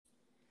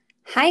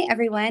Hi,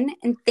 everyone,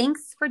 and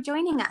thanks for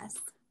joining us.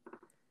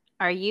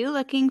 Are you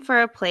looking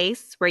for a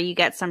place where you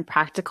get some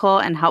practical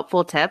and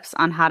helpful tips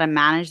on how to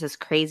manage this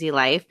crazy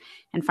life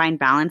and find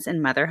balance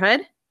in motherhood?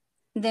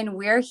 Then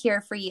we're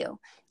here for you.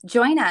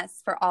 Join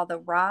us for all the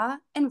raw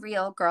and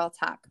real girl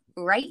talk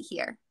right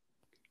here.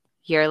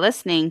 You're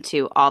listening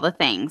to All the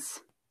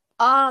Things.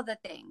 All the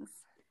things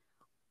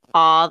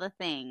All the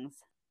Things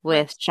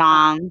with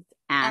Shams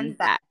and and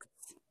Bex. Bex.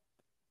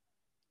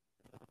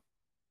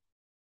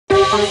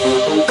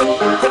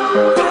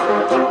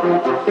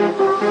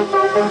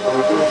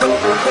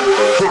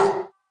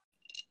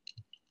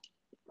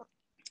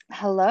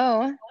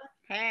 Hello.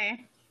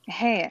 Hey.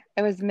 Hey,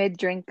 I was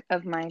mid-drink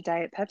of my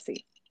Diet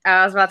Pepsi.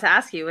 I was about to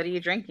ask you, what are you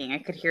drinking? I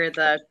could hear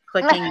the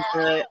clicking of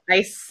the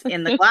ice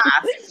in the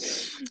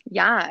glass.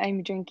 Yeah,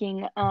 I'm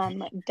drinking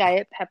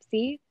Diet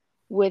Pepsi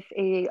with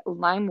a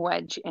lime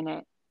wedge in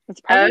it. It's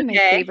probably my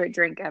Okay. favorite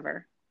drink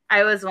ever.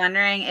 I was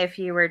wondering if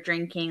you were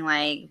drinking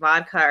like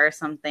vodka or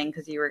something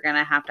because you were going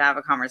to have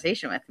a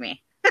conversation with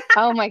me.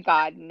 Oh my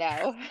God,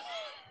 no.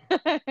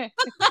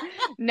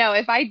 No,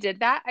 if I did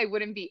that, I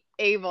wouldn't be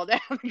able to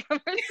have a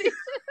conversation.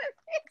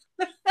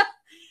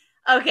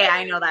 Okay,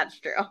 I know that's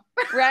true.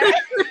 Right?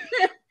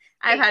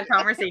 I've had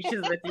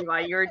conversations with you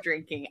while you were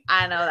drinking.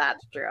 I know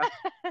that's true.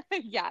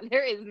 Yeah,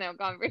 there is no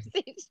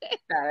conversation.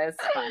 That is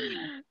funny.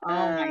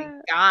 Oh my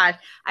gosh.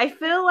 I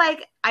feel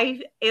like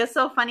it was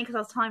so funny because I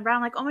was telling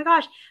Brown, like, oh my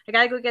gosh, I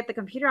gotta go get the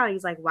computer out.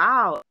 He's like,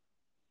 wow.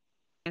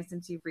 And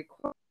since you've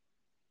recorded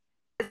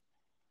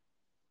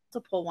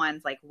multiple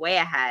ones like way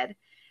ahead.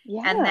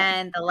 Yeah. And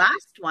then the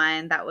last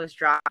one that was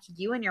dropped,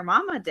 you and your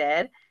mama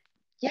did.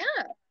 Yeah.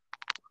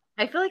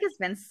 I feel like it's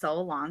been so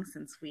long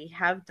since we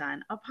have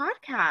done a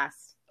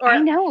podcast. I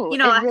know. You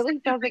know, it really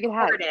feels like it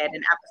has. Recorded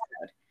an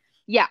episode.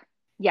 Yeah.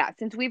 Yeah.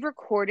 Since we've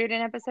recorded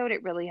an episode,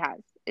 it really has.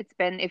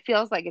 It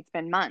feels like it's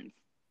been months.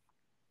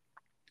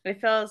 It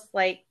feels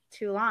like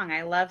too long.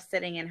 I love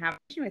sitting and having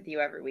with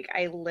you every week.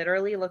 I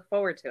literally look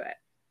forward to it.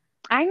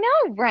 I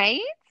know, right?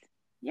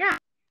 Yeah.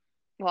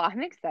 Well,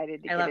 I'm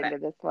excited to get into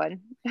this one.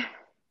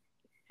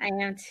 I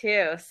am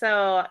too.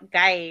 So,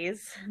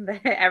 guys,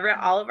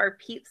 all of our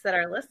peeps that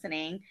are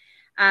listening,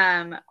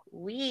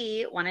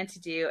 we wanted to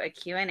do a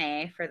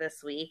Q&A for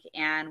this week,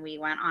 and we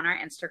went on our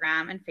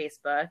Instagram and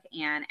Facebook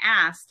and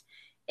asked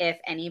if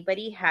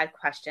anybody had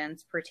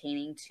questions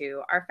pertaining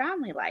to our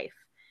family life.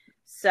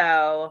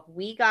 So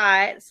we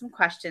got some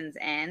questions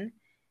in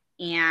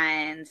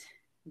and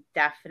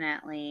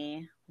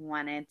definitely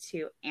wanted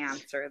to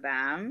answer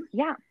them.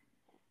 Yeah.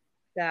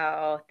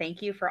 So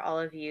thank you for all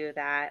of you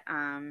that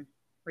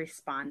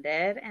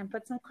responded and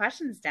put some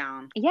questions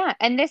down. Yeah.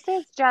 And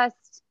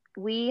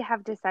we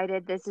have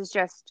decided this is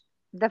just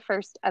the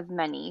first of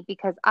many,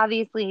 because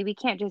obviously we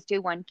can't just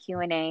do one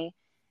Q&A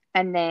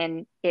and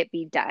then it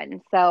be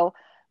done. So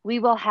we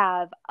will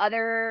have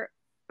other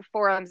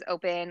forums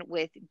open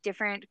with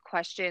different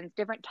questions,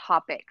 different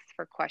topics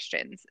for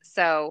questions.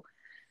 So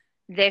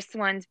this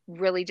one's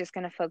really just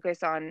going to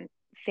focus on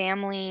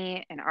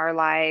family and our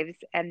lives.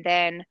 And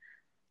then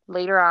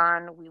later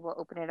on, we will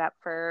open it up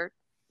for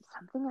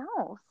something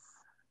else.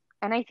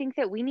 And I think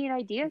that we need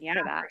ideas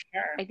for that. For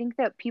sure. I think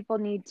that people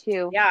need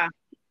to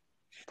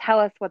tell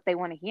us what they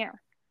want to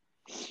hear.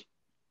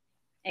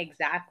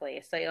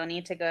 Exactly. So you'll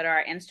need to go to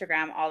our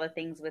Instagram, All the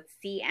Things with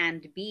C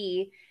and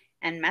B,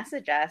 and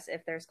message us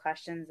if there's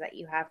questions that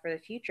you have for the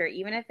future,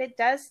 even if it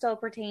does still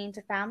pertain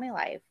to family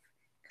life,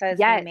 because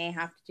we may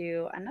have to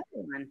do another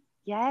one.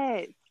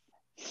 Yes.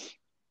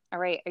 All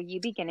right. Are you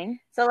beginning?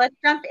 So let's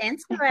jump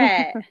into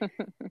it.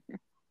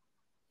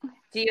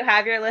 Do you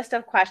have your list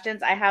of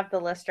questions? I have the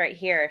list right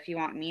here if you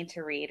want me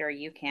to read, or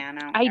you can.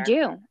 I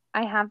do.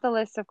 I have the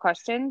list of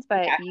questions,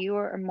 but you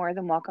are more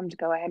than welcome to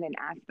go ahead and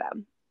ask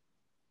them.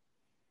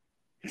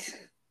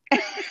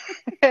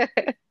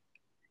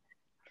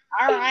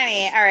 All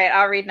right,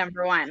 I'll read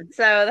number one.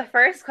 So the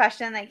first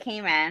question that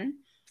came in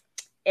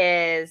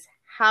is,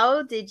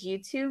 how did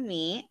you two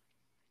meet?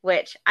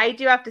 Which I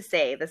do have to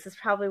say, this is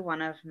probably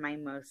one of my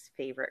most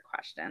favorite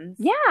questions.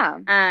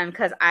 Yeah.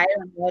 Because I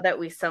don't know that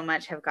we so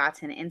much have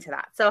gotten into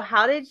that. So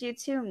how did you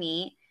two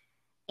meet?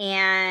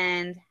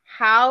 And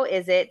how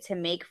is it to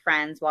make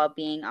friends while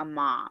being a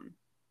mom?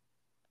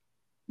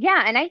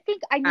 Yeah, and I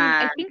think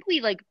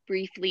we like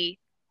briefly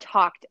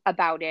talked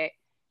about it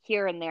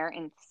here and there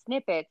in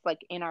snippets,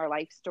 like in our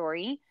life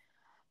story.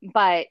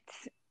 But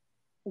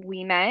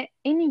we met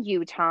in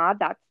Utah.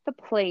 That's the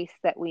place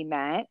that we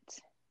met.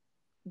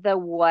 The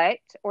what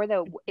or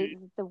the is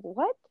the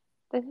what?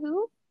 The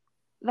who?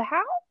 The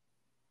how?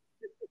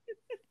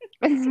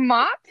 It's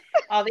mops?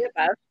 All the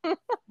above.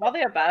 All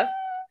the above.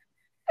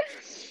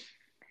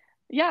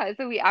 Yeah,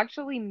 so we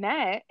actually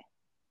met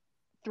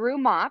through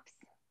MOPS,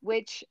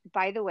 which,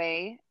 by the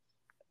way,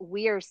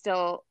 we are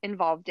still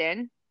involved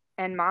in.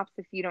 And MOPS,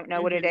 if you don't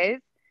know what it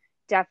is,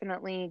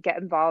 definitely get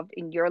involved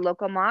in your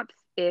local MOPS.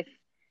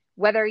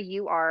 Whether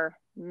you are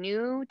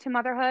new to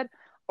motherhood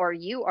or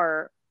you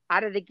are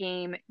out of the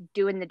game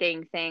doing the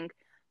dang thing,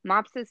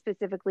 MOPS is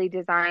specifically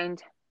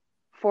designed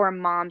for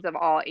moms of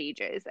all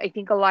ages. I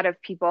think a lot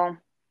of people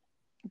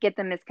get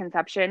the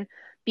misconception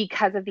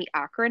because of the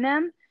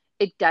acronym.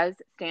 It does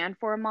stand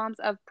for Moms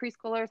of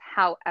Preschoolers.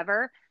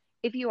 However,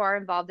 if you are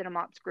involved in a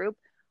MOPS group,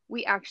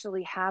 we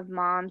actually have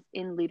moms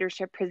in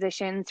leadership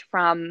positions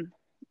from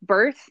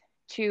birth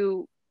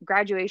to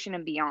graduation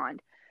and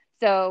beyond.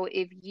 So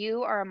if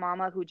you are a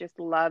mama who just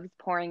loves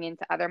pouring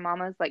into other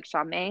mamas like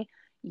Shamay,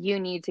 you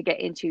need to get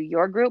into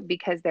your group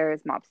because there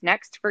is Moms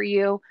Next for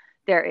you.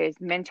 There is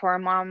Mentor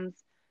Moms.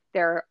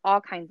 There are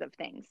all kinds of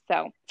things.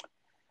 So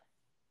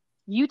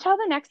you tell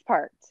the next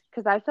part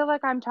because I feel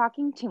like I'm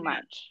talking too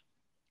much.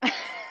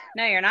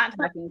 No, you're not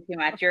talking too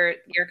much. You're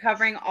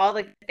covering all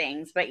the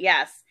things. But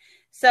yes,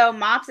 so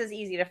MOPS is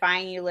easy to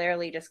find. You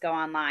literally just go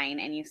online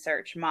and you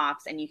search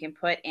MOPS, and you can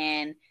put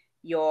in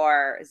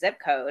your zip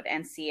code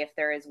and see if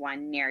there is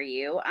one near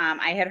you.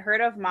 I had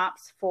heard of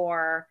MOPS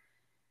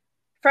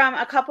from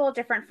a couple of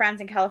different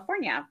friends in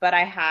California, but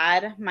I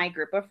had my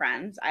group of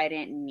friends. I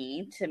didn't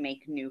need to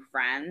make new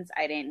friends.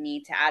 I didn't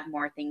need to add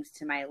more things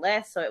to my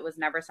list. So it was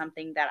never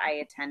something that I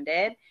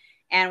attended.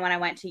 And when I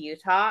went to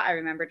Utah, I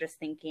remember just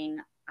thinking,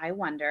 I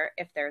wonder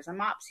if there's a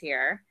MOPS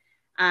here.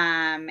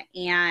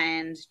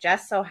 And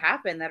just so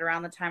happened that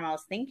around the time I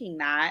was thinking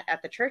that,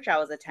 at the church I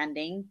was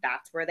attending,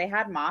 that's where they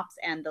had MOPS.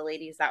 And the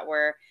ladies that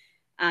were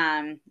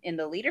in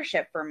the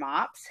leadership for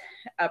MOPS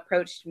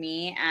approached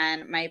me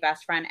and my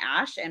best friend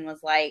Ash and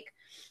was like,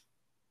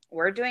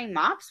 we're doing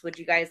MOPS. Would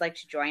you guys like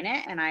to join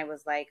it? And I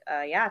was like,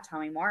 yeah, tell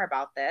me more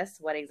about this.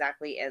 What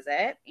exactly is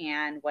it?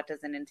 And what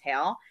does it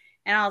entail?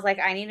 And I was like,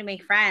 I need to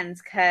make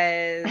friends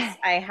because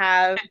I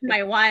have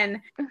my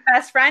one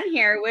best friend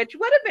here, which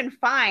would have been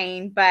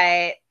fine.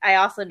 But I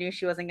also knew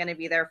she wasn't going to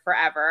be there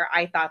forever.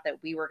 I thought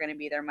that we were going to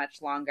be there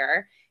much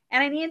longer.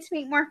 And I needed to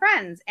make more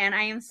friends. And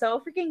I am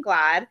so freaking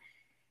glad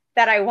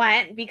that I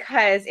went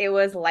because it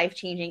was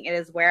life-changing. It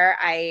is where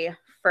I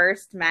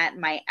first met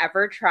my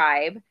ever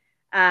tribe,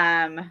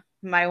 my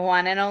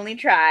one and only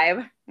tribe.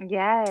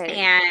 Yes.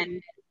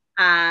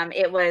 And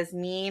it was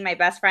me, my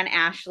best friend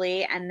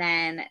Ashley, and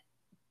then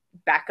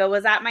Becca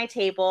was at my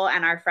table,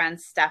 and our friend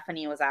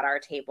Stephanie was at our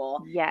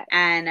table. Yes.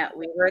 And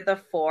we were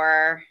the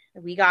four.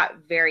 We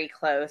got very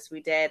close.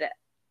 We did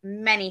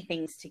many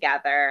things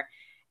together,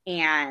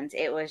 and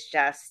it was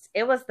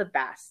the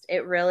best.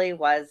 It really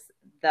was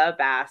the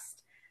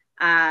best.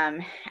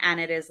 And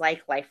it is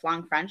like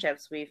lifelong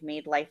friendships. We've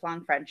made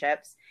lifelong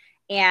friendships.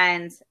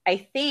 And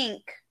I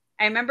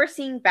remember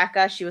seeing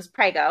Becca. She was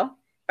Prego.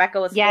 Becca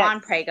was full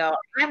on Prego.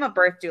 I'm a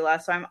birth doula,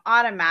 so I'm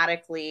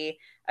automatically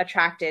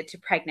attracted to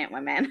pregnant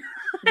women.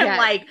 I'm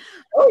like,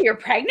 oh, you're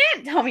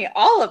pregnant? Tell me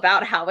all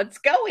about how it's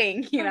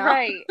going,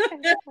 Right.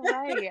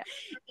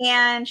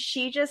 And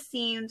she just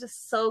seemed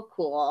so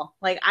cool.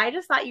 Like, I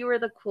just thought you were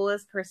the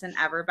coolest person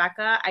ever,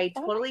 Becca. I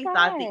totally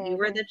thought that you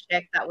were the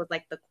chick that was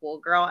like the cool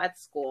girl at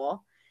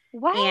school.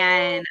 What?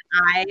 And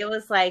I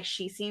was like,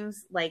 she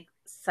seems like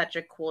such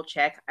a cool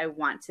chick. I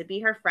want to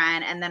be her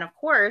friend. And then, of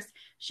course,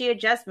 she had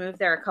just moved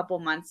there a couple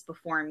months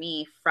before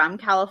me from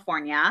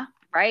California.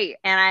 Right.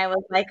 And I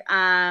was like,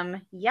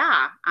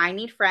 yeah, I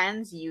need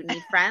friends. You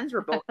need friends.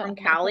 We're both from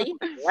Cali.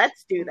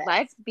 Let's do this.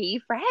 Let's be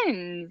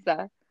friends.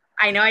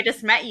 I know I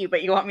just met you,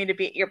 but you want me to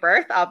be at your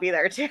birth? I'll be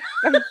there too.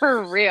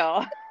 For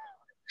real.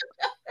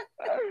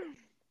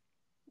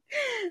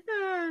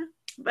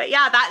 But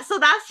yeah,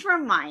 that's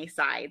from my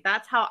side.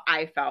 That's how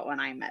I felt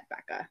when I met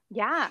Becca.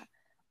 Yeah.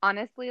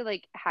 Honestly,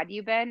 like, had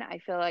you been, I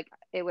feel like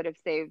it would have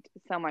saved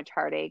so much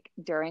heartache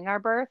during our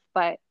birth,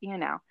 but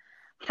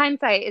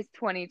hindsight is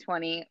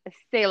 2020.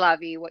 C'est la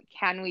vie. What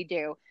can we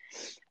do?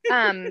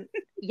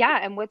 Yeah.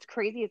 And what's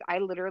crazy is I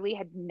literally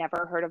had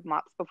never heard of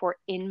MOPS before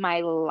in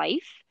my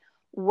life.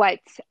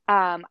 What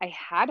I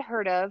had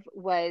heard of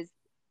was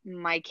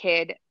my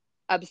kid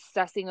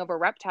obsessing over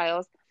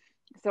reptiles.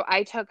 So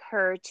I took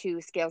her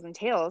to Scales and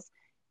Tails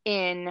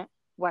in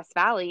West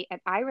Valley,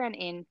 and I ran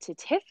into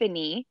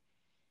Tiffany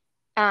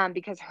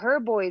because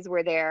her boys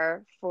were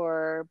there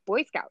for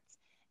Boy Scouts.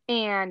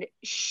 And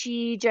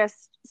she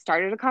just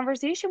started a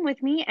conversation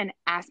with me and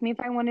asked me if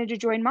I wanted to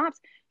join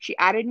MOPS. She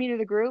added me to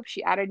the group.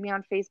 She added me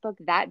on Facebook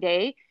that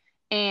day.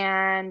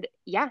 And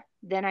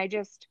then I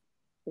just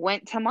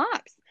went to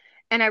MOPS.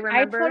 And I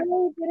remember... I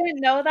totally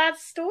didn't know that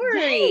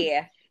story.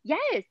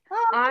 Yes.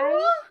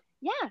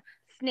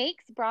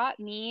 Snakes brought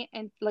me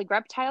and like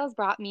reptiles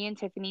brought me and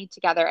Tiffany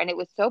together. And it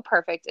was so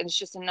perfect. And it's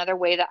just another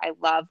way that I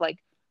love like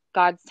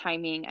God's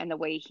timing and the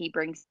way he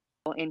brings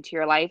people into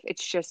your life.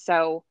 It's just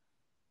so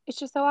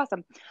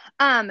awesome.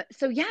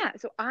 So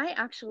I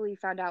actually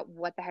found out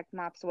what the heck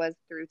MOPS was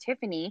through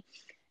Tiffany,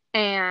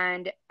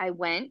 and I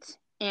went,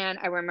 and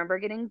I remember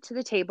getting to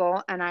the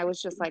table and I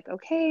was just like,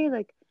 okay,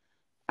 like,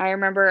 I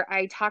remember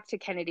I talked to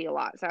Kennedy a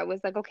lot. So I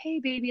was like, okay,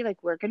 baby,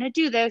 like, we're going to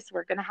do this.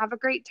 We're going to have a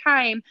great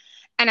time.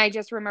 And I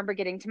just remember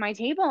getting to my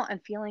table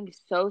and feeling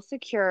so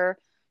secure,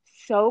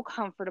 so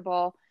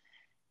comfortable,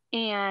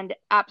 and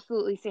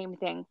absolutely same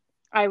thing.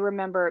 I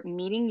remember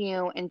meeting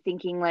you and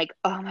thinking like,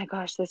 oh my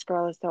gosh, this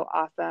girl is so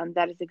awesome.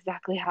 That is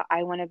exactly how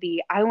I want to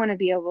be. I want to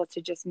be able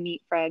to just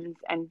meet friends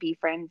and be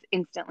friends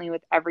instantly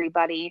with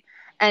everybody.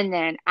 And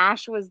then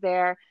Ash was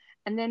there.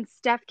 And then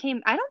Steph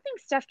came. I don't think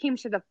Steph came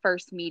to the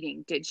first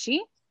meeting, did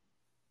she?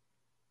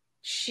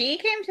 She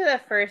came to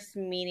the first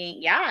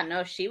meeting. Yeah,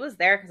 no, she was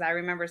there because I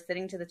remember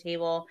sitting to the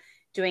table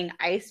doing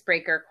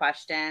icebreaker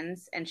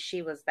questions and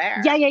she was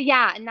there.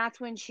 Yeah. And that's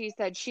when she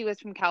said she was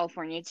from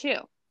California too.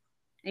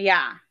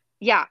 Yeah.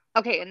 Yeah.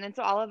 Okay. And then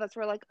so all of us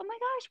were like, oh my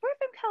gosh, we're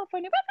from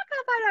California. We're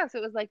from California. So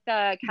it was like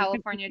the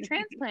California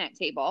transplant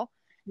table.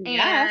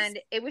 Yes. And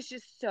it was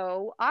just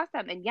so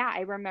awesome. And yeah,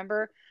 I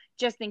remember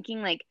just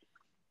thinking like,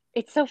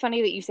 it's so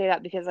funny that you say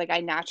that because like I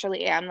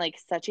naturally am like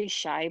such a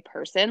shy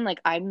person. Like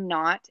I'm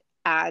not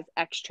as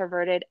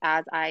extroverted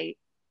as I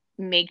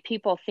make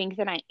people think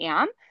that I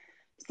am.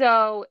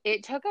 So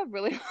it took a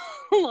really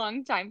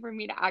long time for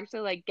me to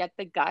actually like get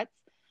the guts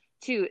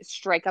to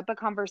strike up a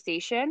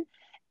conversation.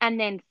 And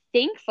then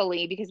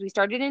thankfully, because we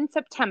started in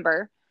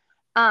September,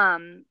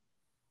 um,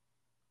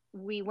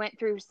 we went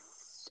through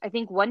I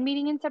think one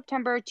meeting in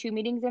September, two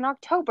meetings in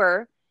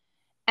October,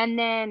 and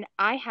then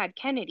I had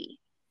Kennedy.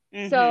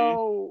 Mm-hmm.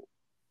 So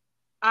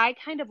I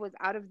kind of was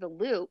out of the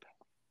loop.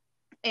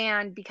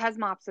 And because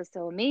MOPS is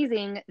so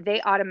amazing,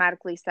 they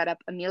automatically set up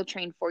a meal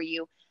train for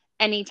you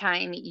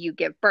anytime you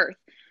give birth.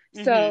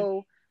 Mm-hmm.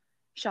 So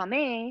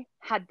Shamay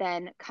had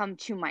then come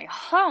to my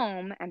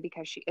home, and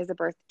because she is a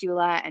birth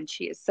doula and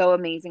she is so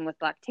amazing with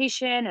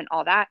lactation and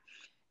all that,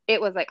 it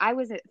was like I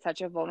was at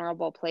such a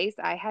vulnerable place.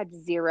 I had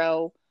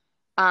zero.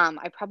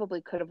 I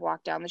probably could have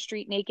walked down the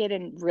street naked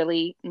and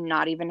really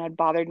not even had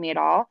bothered me at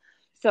all.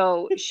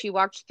 So she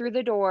walked through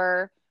the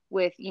door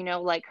with, you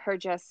know, like her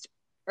just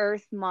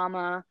Earth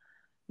Mama,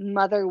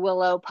 Mother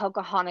Willow,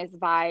 Pocahontas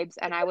vibes.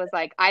 And I was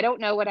like, I don't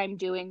know what I'm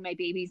doing. My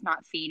baby's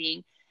not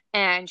feeding.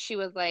 And she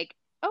was like,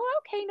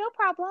 oh, okay, no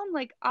problem.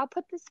 Like, I'll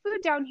put this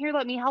food down here.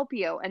 Let me help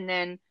you. And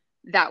then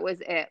that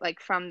was it. Like,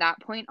 from that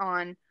point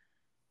on,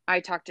 I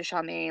talked to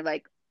Shamay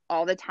like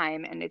all the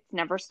time and it's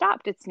never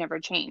stopped. It's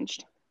never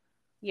changed.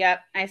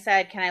 Yep. I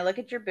said, can I look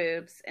at your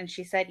boobs? And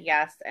she said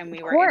yes. And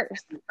we were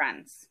instant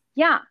friends.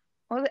 Yeah.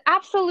 Well,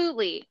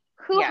 absolutely.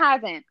 Who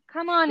hasn't?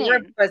 Come on in.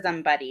 We're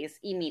bosom buddies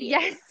immediately.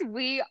 Yes,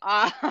 we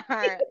are.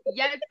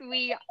 Yes,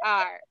 we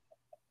are.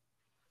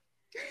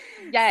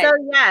 Yes. So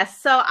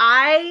yes. So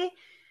I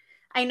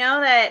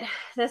know that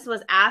this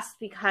was asked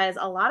because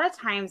a lot of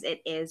times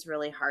it is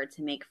really hard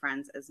to make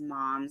friends as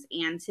moms.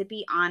 And to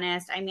be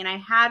honest, I mean, I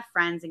had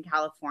friends in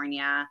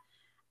California.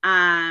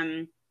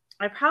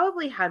 I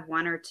probably had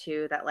one or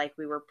two that like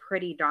we were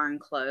pretty darn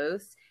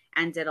close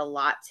and did a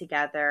lot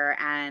together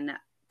and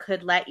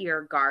could let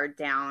your guard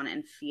down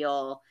and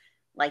feel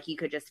like you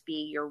could just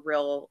be your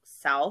real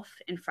self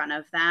in front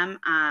of them.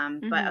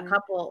 But a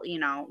couple, you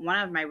know, one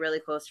of my really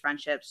close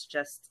friendships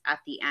just at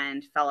the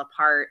end fell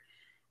apart.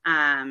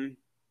 And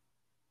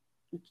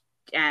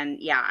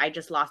yeah, I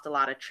just lost a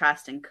lot of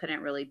trust and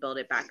couldn't really build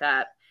it back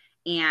up.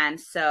 And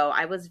so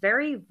I was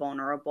very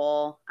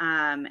vulnerable,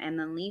 and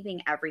then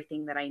leaving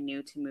everything that I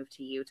knew to move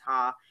to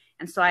Utah.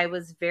 And so I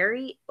was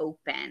very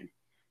open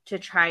to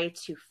try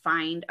to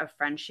find a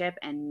friendship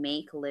and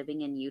make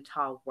living in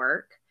Utah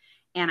work.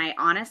 And I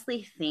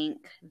honestly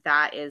think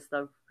that is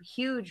the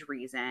huge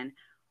reason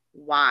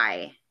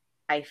why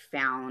I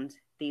found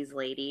these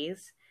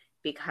ladies,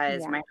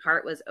 because my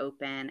heart was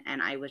open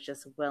and I was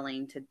just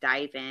willing to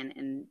dive in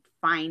and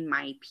find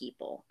my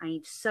people.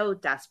 I so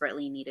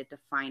desperately needed to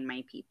find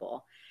my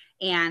people.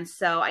 And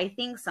so I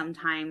think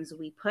sometimes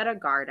we put a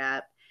guard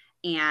up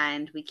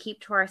and we keep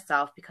to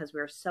ourselves because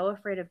we're so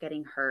afraid of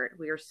getting hurt.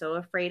 We are so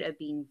afraid of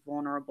being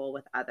vulnerable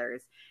with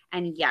others.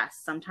 And yes,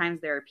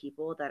 sometimes there are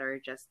people that are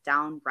just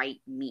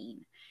downright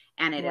mean.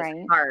 And it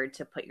is hard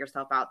to put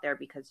yourself out there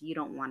because you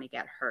don't want to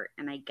get hurt.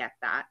 And I get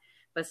that.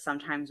 But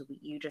sometimes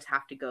you just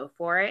have to go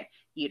for it.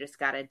 You just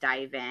got to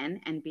dive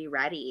in and be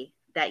ready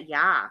that,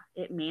 yeah,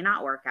 it may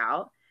not work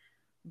out,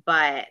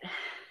 but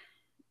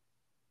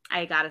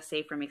I got to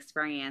say from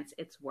experience,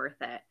 it's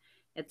worth it.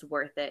 It's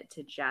worth it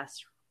to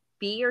just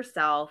be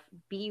yourself,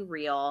 be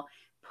real,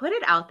 put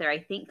it out there. I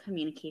think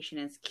communication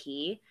is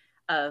key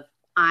of,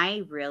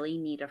 I really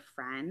need a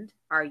friend.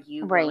 Are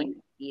you willing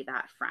to be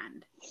that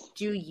friend?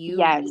 Do you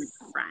need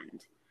a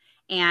friend?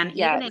 And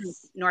even in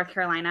North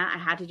Carolina, I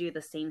had to do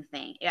the same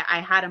thing. I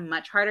had a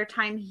much harder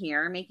time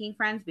here making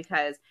friends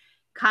because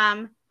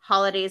come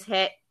holidays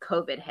hit,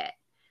 COVID hit.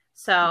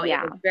 So it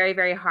was very,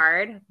 very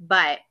hard.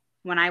 But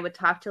when I would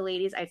talk to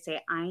ladies, I'd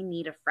say, I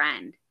need a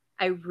friend.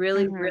 I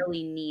really,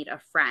 really need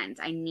a friend.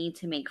 I need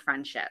to make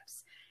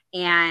friendships.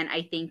 And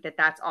I think that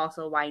that's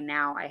also why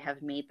now I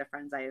have made the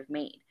friends I have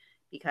made,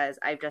 because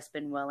I've just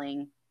been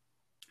willing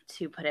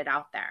to put it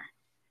out there,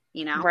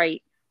 you know?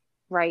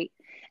 Right.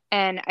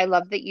 And I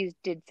love that you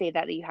did say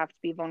that you have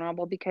to be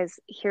vulnerable, because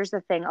here's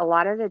the thing. A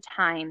lot of the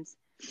times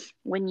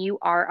when you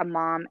are a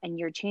mom and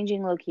you're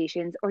changing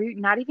locations, or you're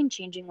not even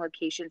changing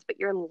locations, but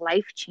your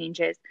life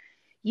changes,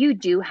 you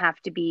do have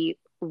to be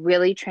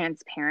really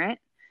transparent,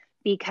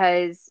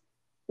 because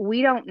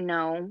we don't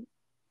know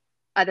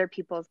other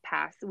people's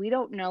past. We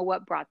don't know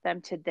what brought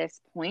them to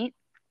this point.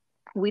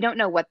 We don't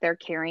know what they're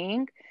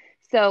carrying.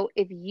 So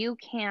if you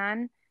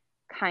can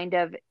kind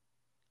of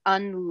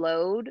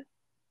unload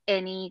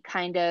any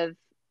kind of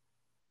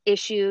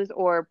issues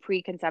or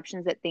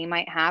preconceptions that they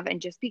might have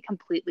and just be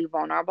completely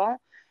vulnerable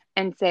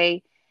and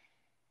say,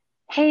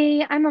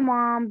 hey, I'm a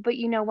mom, but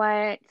you know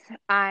what?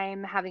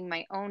 I'm having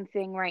my own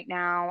thing right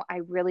now. I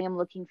really am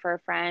looking for a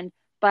friend,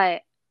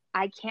 but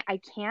I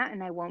can't,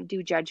 and I won't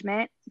do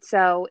judgment.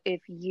 So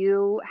if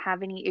you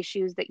have any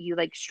issues that you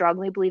like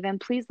strongly believe in,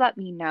 please let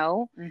me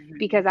know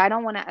because I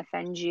don't want to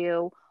offend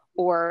you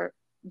or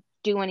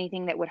do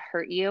anything that would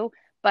hurt you.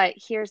 But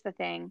here's the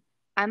thing.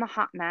 I'm a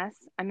hot mess.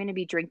 I'm going to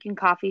be drinking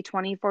coffee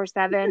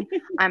 24/7.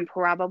 I'm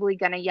probably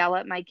going to yell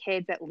at my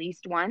kids at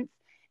least once.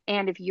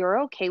 And if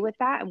you're okay with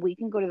that and we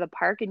can go to the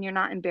park and you're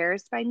not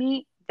embarrassed by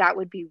me, that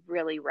would be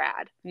really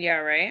rad. Yeah,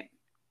 right.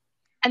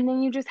 And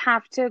then you just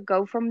have to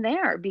go from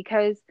there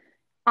because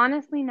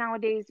honestly,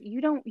 nowadays,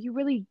 you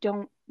really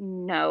don't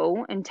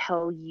know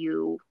until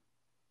you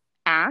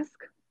ask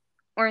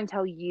or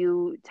until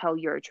you tell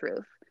your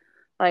truth.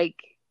 Like,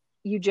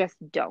 you just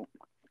don't.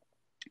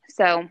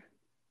 So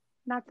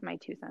that's my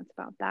 2 cents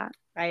about that.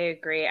 I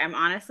agree. I'm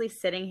honestly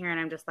sitting here and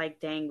I'm just like,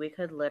 dang, we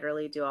could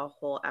literally do a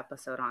whole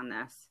episode on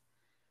this.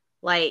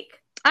 Like,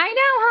 I know,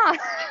 huh?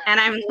 And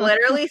I'm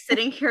literally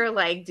sitting here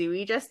like, do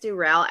we just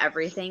derail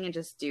everything and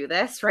just do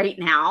this right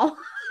now?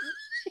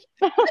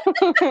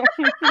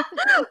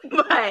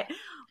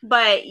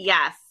 but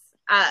yes,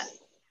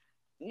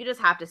 you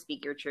just have to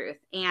speak your truth.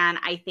 And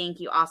I think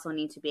you also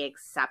need to be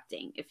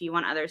accepting. If you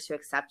want others to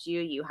accept you,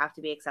 you have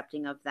to be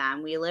accepting of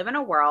them. We live in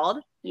a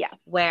world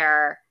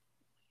where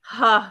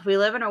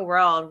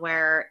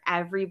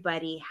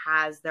everybody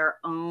has their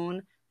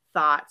own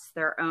thoughts,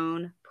 their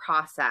own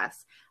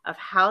process of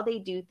how they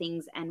do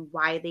things and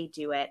why they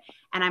do it.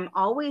 And I'm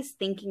always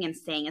thinking and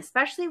saying,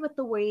 especially with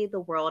the way the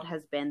world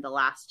has been the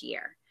last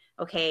year,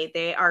 okay,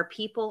 there are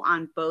people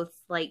on both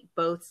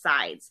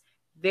sides,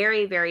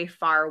 very, very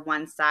far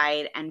one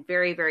side and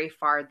very, very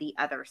far the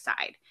other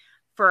side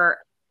for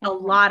a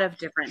lot of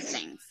different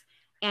things.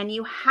 And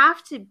you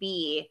have to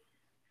be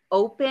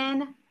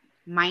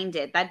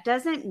open-minded. That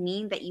doesn't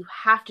mean that you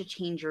have to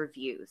change your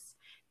views.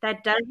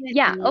 That doesn't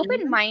mean...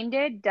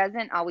 open-minded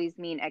doesn't always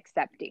mean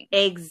accepting.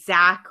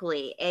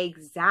 Exactly,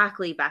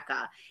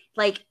 Becca.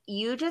 Like,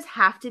 you just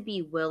have to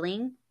be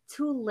willing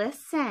to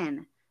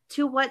listen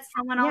to what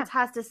someone else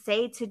has to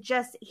say, to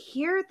just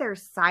hear their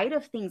side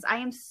of things. I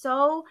am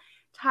so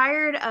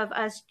tired of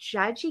us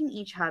judging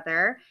each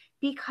other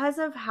because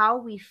of how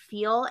we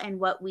feel and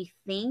what we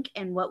think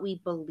and what we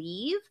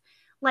believe.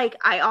 Like,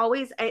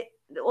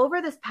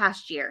 over this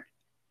past year,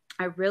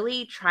 I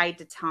really tried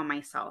to tell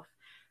myself,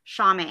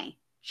 Shame,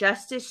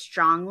 just as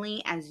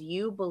strongly as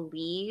you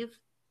believe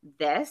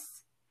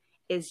this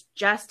is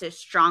just as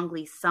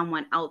strongly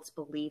someone else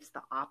believes the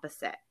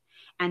opposite.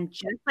 And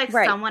just like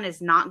someone is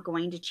not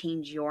going to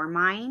change your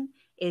mind,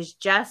 is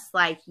just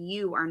like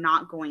you are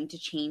not going to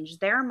change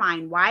their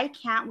mind. Why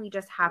can't we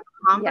just have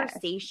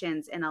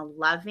conversations in a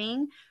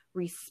loving,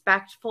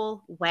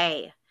 respectful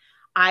way?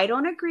 I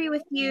don't agree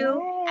with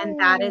you, and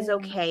that is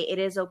okay. It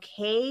is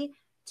okay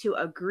to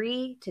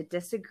agree, to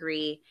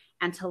disagree,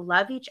 and to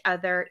love each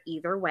other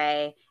either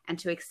way, and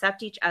to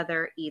accept each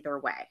other either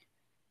way.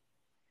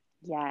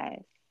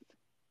 Yes.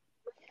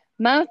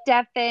 Most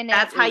definitely.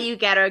 That's how you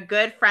get a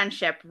good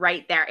friendship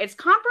right there. It's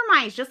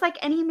compromise, just like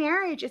any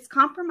marriage. It's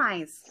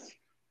compromise.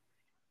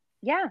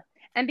 Yeah.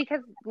 And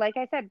because, like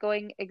I said,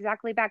 going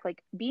exactly back,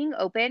 like being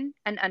open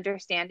and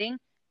understanding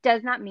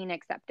does not mean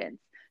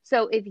acceptance.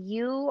 So if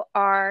you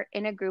are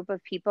in a group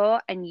of people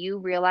and you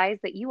realize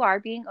that you are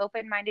being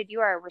open-minded,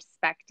 you are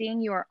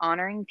respecting, you are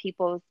honoring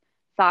people's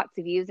thoughts,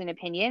 views, and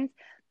opinions,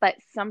 but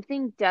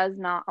something does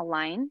not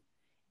align,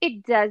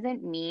 it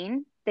doesn't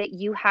mean that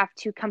you have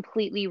to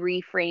completely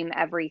reframe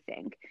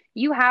everything.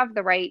 You have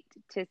the right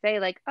to say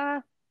like,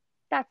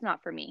 that's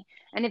not for me.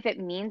 And if it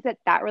means that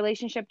that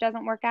relationship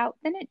doesn't work out,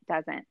 then it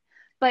doesn't.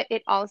 But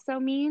it also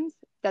means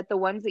that the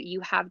ones that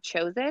you have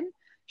chosen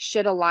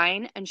should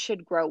align and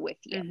should grow with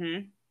you.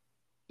 Mm-hmm.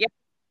 Yep.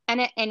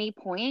 And at any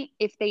point,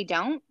 if they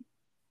don't,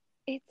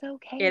 it's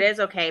okay. It is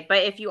okay.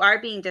 But if you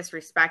are being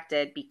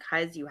disrespected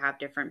because you have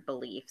different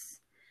beliefs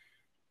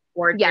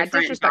or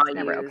different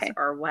values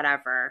or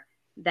whatever,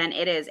 then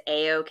it is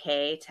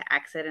a-okay to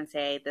exit and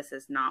say, this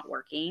is not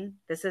working.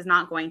 This is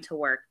not going to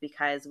work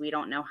because we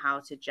don't know how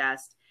to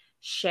just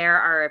share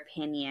our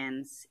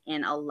opinions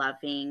in a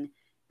loving,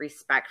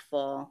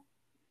 respectful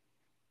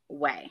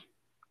way.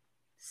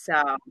 So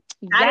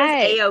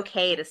that is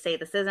a-okay to say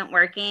this isn't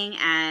working.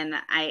 And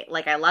I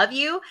love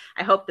you.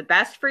 I hope the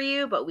best for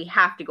you, but we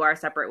have to go our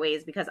separate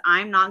ways because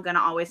I'm not going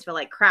to always feel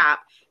like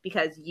crap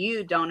because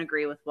you don't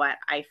agree with what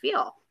I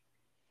feel.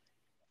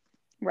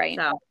 Right.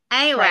 So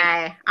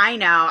anyway, I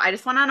know. I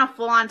just went on a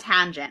full-on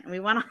tangent. We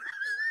went on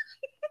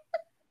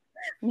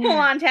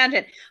full-on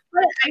tangent.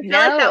 But I feel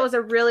like that was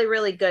a really,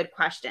 really good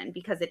question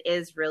because it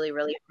is really,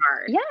 really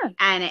hard. Yeah.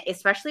 And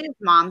especially as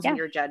moms, we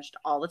are judged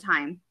all the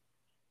time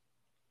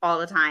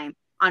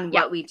on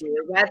what we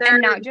do, whether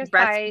not just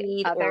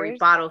breastfeed or we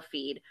bottle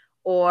feed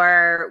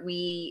or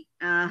we,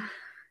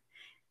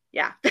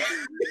 Yeah.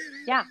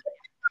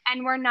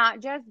 And we're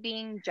not just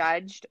being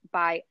judged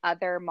by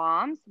other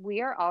moms.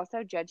 We are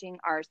also judging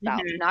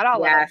ourselves. Mhm. Not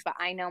all of us, Yes. but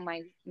I know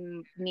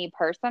me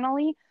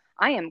personally,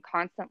 I am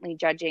constantly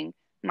judging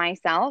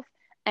myself.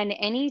 And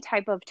any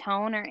type of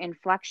tone or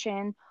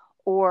inflection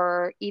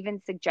or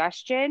even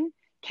suggestion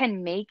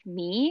can make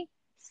me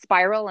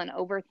spiral and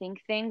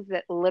overthink things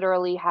that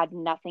literally had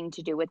nothing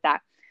to do with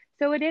that.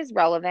 So it is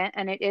relevant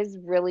and it is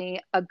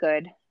really a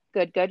good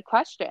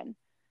question.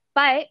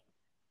 But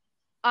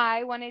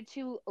I wanted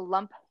to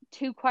lump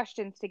two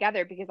questions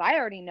together because I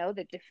already know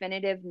the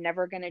definitive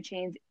never going to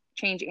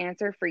change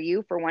answer for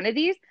you for one of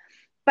these,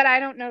 but I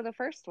don't know the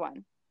first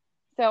one.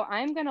 So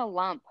I'm going to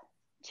lump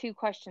two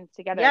questions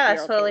together. Yeah, if that's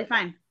you're okay totally with that.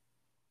 fine.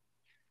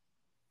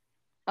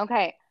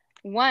 Okay.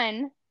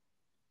 One,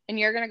 and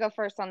you're going to go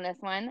first on this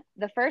one.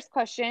 The first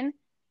question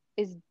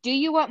is, do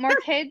you want more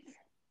kids?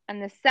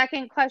 And the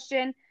second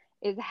question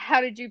is, how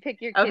did you pick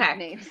your kids'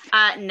 names?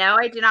 No,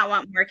 I do not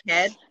want more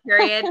kids.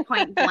 Period.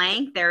 Point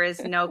blank. There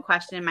is no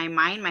question in my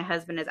mind. My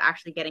husband is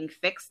actually getting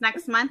fixed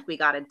next month. We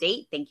got a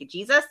date. Thank you,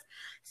 Jesus.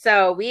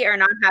 So we are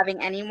not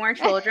having any more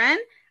children.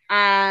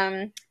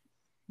 Okay.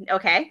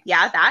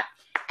 Yeah, that.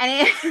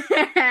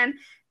 And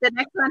the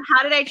next one,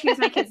 how did I choose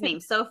my kids'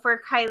 names? So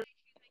for Kylie,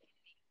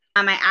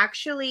 I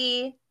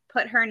actually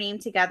put her name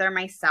together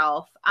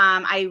myself.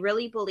 I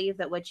really believe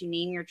that what you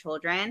name your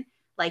children,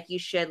 like you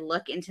should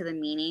look into the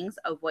meanings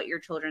of what your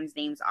children's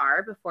names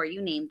are before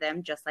you name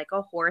them, just like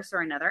a horse or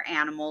another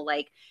animal.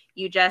 Like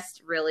you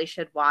just really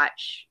should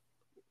watch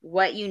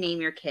what you name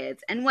your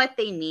kids and what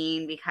they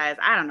mean, because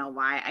I don't know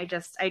why. I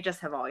just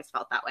have always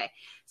felt that way.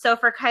 So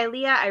for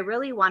Kylia, I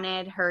really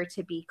wanted her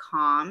to be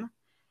calm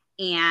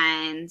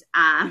and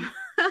I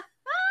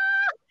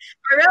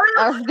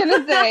was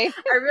gonna say,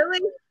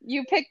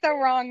 you picked the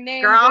wrong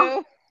name,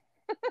 girl.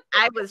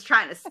 I was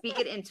trying to speak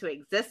it into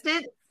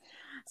existence.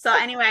 So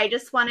anyway, I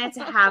just wanted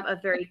to have a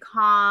very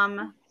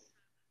calm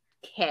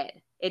kid.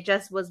 It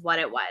just was what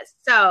it was.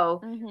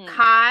 So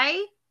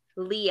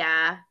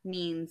Kylia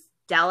means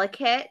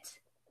delicate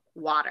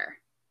water,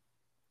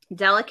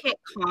 delicate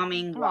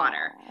calming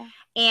water.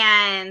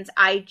 And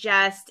I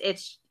just,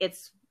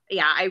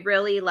 I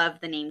really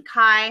love the name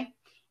Kai.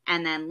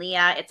 And then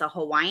Leah, it's a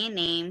Hawaiian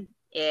name.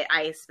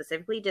 I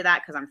specifically did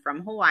that because I'm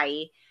from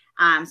Hawaii.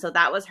 So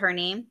that was her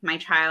name. My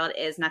child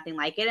is nothing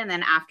like it. And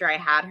then after I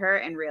had her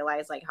and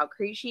realized like how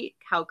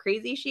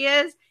crazy she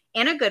is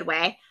in a good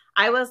way,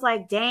 I was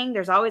like, dang,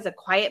 there's always a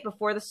quiet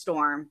before the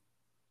storm.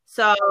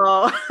 So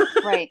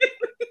right.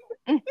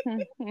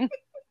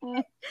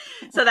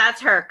 So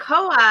that's her.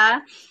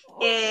 Koa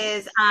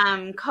is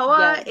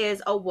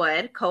is a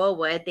wood, koa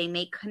wood. They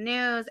make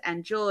canoes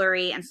and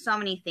jewelry and so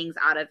many things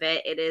out of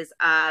it. It is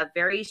a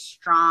very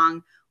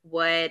strong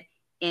wood.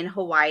 In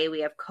Hawaii, we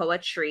have koa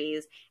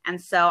trees.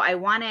 And so I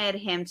wanted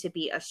him to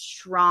be a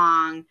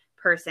strong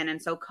person. And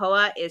so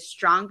koa is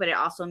strong, but it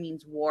also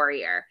means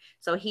warrior.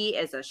 So he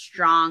is a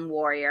strong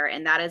warrior.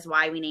 And that is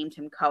why we named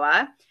him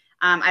Koa.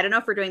 I don't know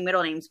if we're doing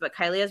middle names, but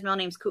Kylia's middle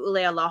name is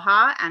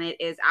Ku'ulealoha, and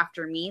it is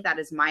after me. That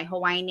is my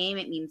Hawaiian name.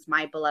 It means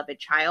my beloved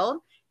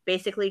child.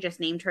 Basically just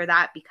named her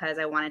that because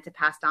I wanted to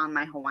pass down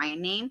my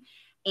Hawaiian name.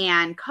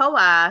 And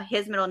Koa,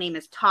 his middle name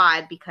is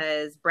Todd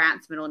because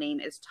Brant's middle name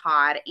is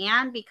Todd,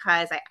 and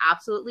because I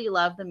absolutely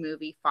love the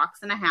movie Fox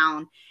and the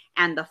Hound,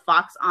 and the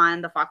fox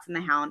on the Fox and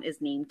the Hound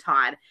is named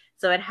Todd.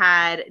 So it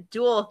had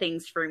dual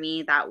things for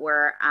me that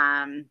were,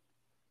 I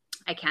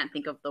can't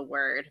think of the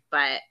word,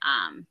 but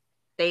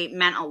they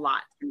meant a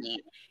lot to me.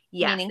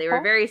 Yes, meaningful. They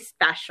were very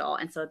special.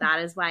 And so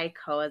that is why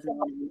Koa's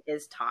name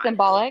is Todd.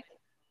 Symbolic.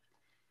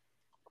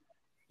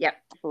 Yep.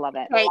 Love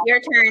it. Okay, your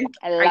turn.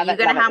 Are you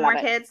going to have more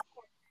kids?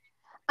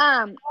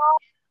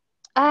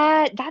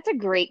 That's a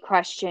great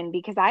question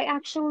because I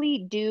actually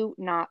do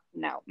not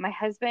know. My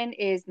husband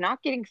is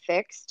not getting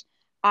fixed.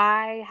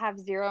 I have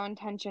zero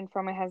intention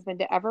for my husband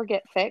to ever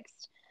get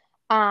fixed.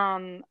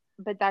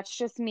 But that's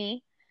just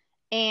me.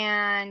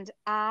 And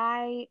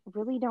I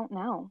really don't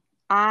know.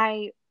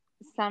 I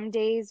some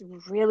days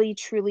really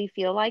truly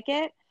feel like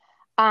it.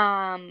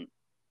 But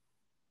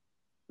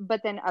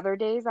then other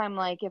days I'm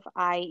like, if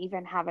I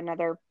even have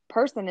another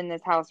person in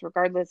this house,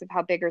 regardless of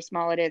how big or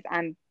small it is,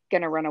 I'm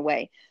going to run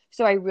away.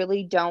 So I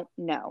really don't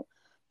know.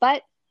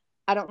 But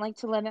I don't like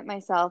to limit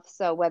myself.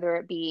 So whether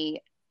it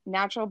be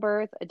natural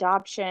birth,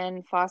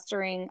 adoption,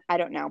 fostering, I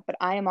don't know. But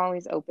I am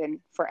always open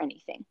for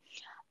anything.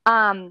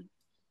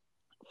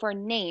 For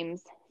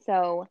names,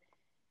 so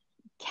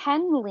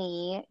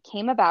Kenley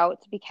came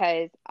about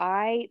because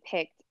I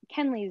picked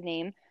Kenley's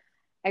name.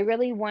 I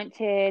really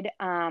wanted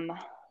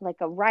like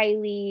a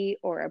Riley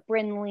or a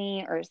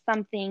Brinley or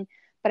something,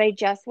 but I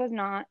just was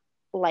not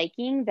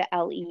liking the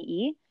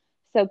Lee.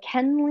 So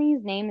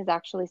Kenley's name is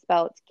actually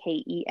spelled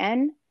Kenleigh.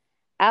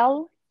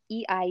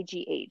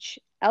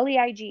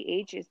 Leigh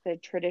is the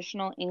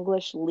traditional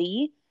English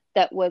Lee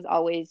that was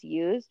always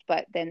used,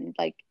 but then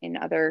like in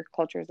other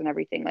cultures and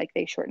everything, like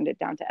they shortened it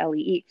down to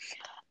Lee.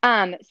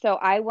 So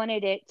I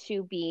wanted it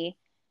to be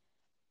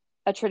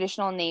a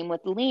traditional name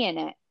with Lee in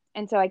it.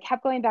 And so I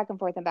kept going back and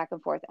forth and back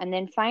and forth. And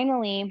then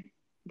finally,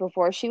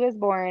 before she was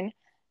born,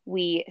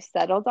 we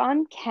settled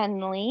on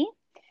Kenley,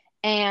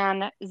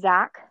 and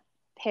Zach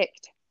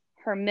picked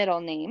her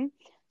middle name.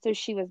 So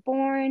she was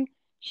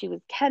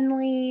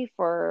Kenley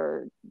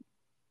for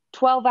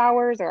 12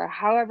 hours or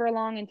however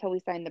long until we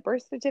signed the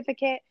birth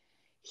certificate.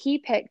 He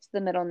picked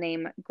the middle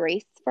name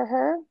Grace for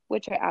her,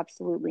 which I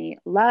absolutely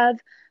love.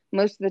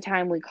 Most of the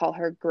time we call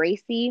her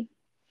Gracie.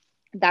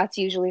 That's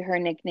usually her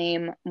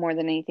nickname more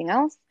than anything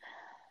else.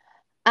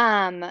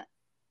 And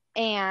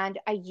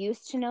I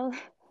used to know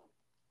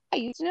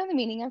the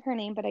meaning of her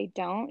name, but I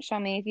don't.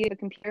 Shami, if you have a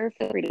computer,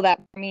 feel free to do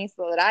that for me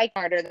so that I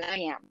can harder than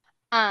I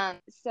am.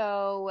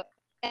 So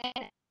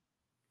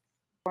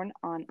born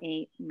on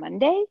a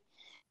Monday,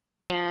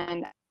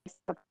 and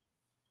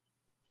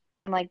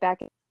like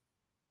back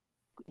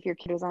if your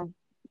kid was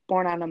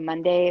born on a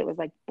Monday, it was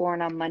like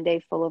born on Monday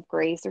full of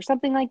grace or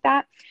something like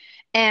that.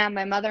 And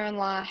my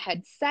mother-in-law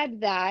had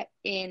said that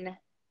in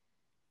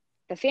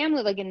the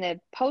family, like in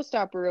the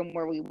post-op room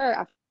where we were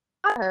after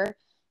her,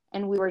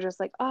 and we were just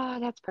like, oh,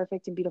 that's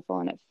perfect and beautiful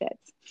and it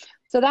fits.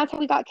 So that's how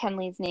we got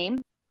Kenley's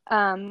name.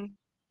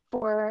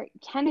 For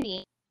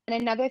Kennedy,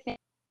 and another thing,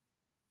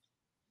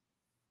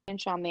 and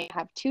Sean may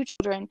have 2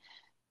 children.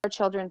 Our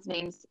children's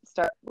names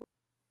start with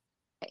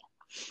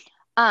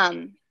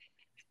A.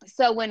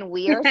 So when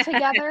we are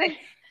together,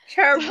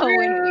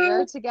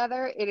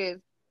 it is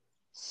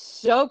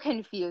so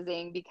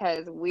confusing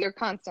because we are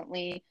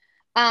constantly,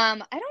 I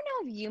don't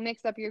know if you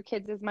mix up your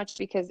kids as much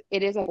because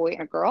it is a boy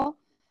and a girl,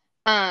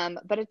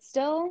 but it's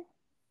still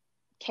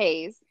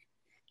K's.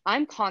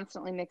 I'm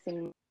constantly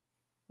mixing.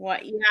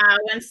 What? Yeah,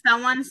 when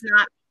someone's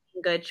not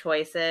making good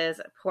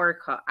choices, poor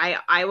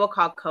I will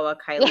call Koa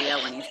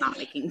Kylea when he's not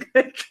making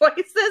good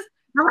choices.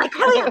 I'm like,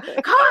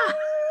 Kylea, Koa!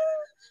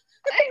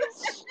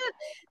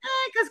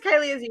 Because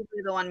Kylie is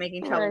usually the one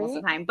making trouble most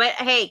of the time. But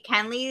hey,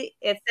 Kenley,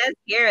 it says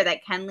here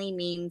that Kenley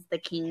means the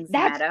King's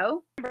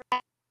Meadow.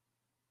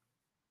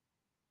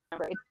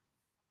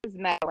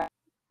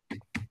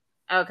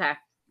 Okay.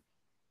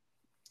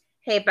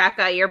 Hey,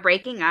 Becca, you're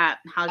breaking up.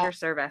 How's your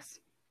service?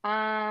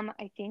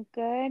 I think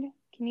good.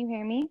 Can you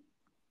hear me?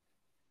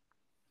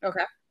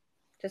 Okay.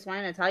 Just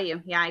wanted to tell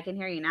you. Yeah, I can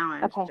hear you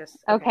now.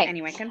 Okay.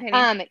 Anyway,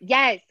 continue.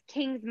 Yes,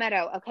 King's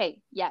Meadow. Okay,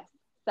 yes.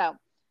 So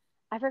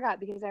I forgot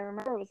because I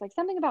remember it was like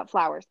something about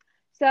flowers.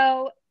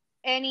 So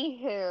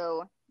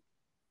anywho,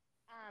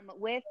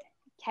 with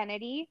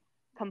Kennedy,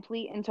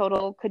 complete and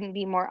total, couldn't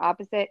be more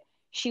opposite.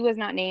 She was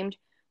not named.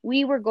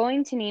 We were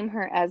going to name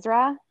her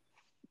Ezra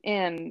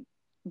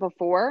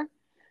before,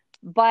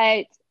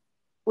 but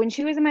when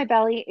she was in my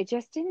belly, it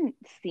just didn't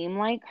seem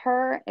like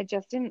her. It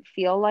just didn't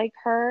feel like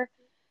her.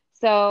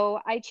 So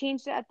I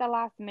changed it at the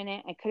last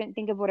minute. I couldn't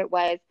think of what it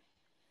was.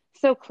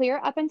 So clear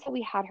up until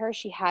we had her,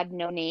 she had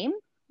no name.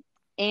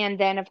 And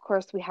then, of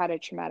course, we had a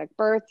traumatic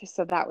birth.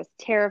 So that was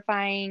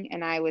terrifying.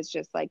 And I was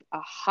just like a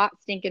hot,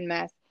 stinking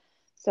mess.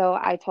 So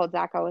I told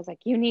Zach, I was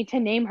like, you need to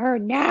name her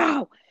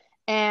now.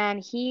 And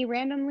he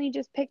randomly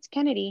just picked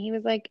Kennedy. He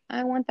was like,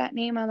 I want that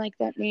name. I like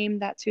that name.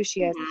 That's who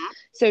she is.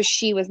 So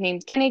she was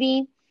named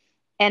Kennedy.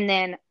 And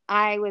then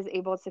I was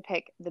able to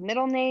pick the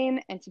middle name.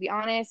 And to be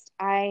honest,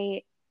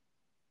 I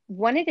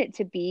wanted it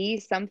to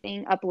be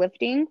something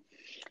uplifting.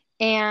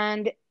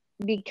 And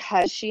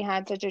because she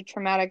had such a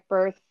traumatic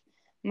birth,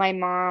 my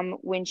mom,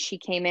 when she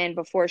came in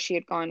before she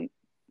had gone,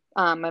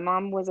 my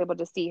mom was able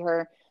to see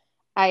her.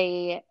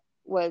 I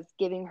was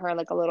giving her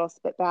like a little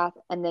spit bath,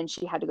 and then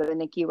she had to go to the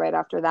NICU right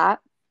after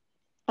that.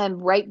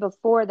 And right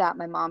before that,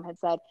 my mom had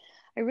said,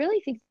 I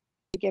really think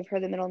you give her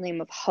the middle name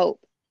of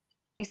Hope.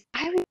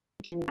 I was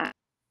thinking that.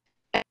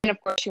 And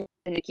of course, she was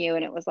in the NICU,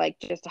 and it was like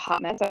just a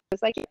hot mess. I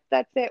was like,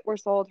 that's it. We're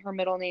sold. Her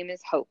middle name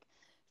is Hope.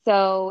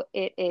 So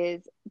it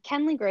is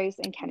Kenley Grace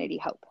and Kennedy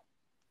Hope.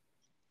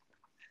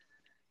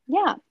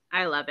 Yeah.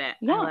 I love it.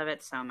 Yeah. I love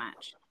it so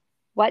much.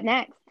 What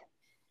next?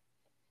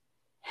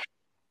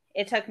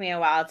 It took me a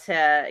while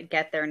to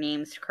get their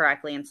names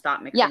correctly and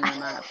stop mixing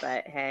them up,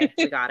 but hey,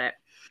 we got it.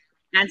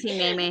 Auntie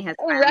Maymay has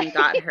finally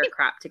got her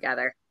crap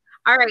together.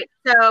 All right,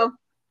 so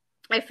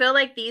I feel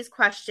like these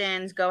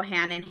questions go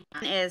hand in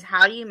hand. Is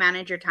how do you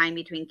manage your time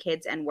between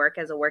kids and work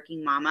as a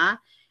working mama?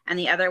 And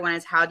the other one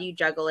is how do you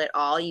juggle it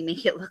all? You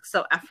make it look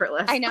so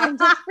effortless. I know, I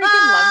just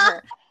freaking love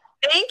her.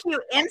 Thank you,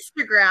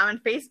 Instagram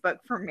and Facebook,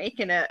 for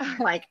making it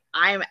like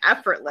I'm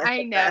effortless.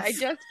 I know. I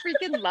just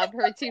freaking love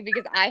her too,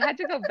 because I had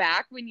to go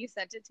back when you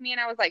sent it to me and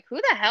I was like, who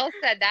the hell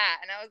said that?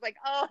 And I was like,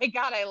 oh my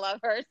God, I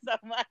love her so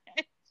much.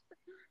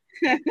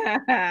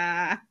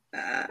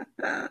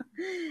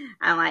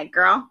 I'm like,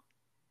 girl.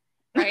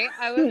 Right?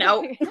 I was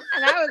nope.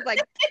 And I was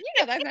like,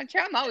 that's not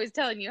true. I'm always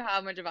telling you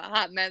how much of a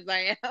hot mess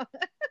I am.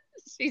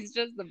 She's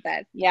just the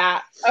best.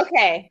 Yeah.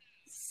 Okay.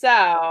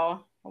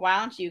 So why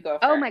don't you go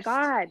first? Oh my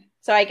God.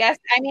 So I guess,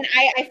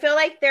 I feel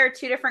like there are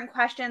two different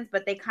questions,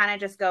 but they kind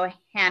of just go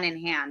hand in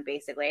hand,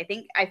 basically.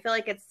 I feel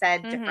like it's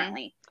said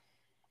differently.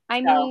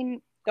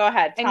 Go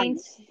ahead.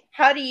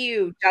 How do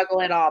you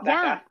juggle it all,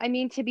 Becca?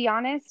 Yeah. To be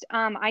honest,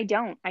 I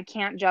don't. I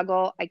can't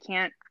juggle. I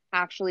can't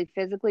actually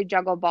physically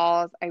juggle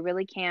balls. I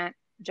really can't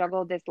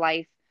juggle this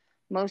life.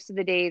 Most of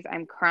the days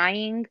I'm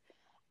crying.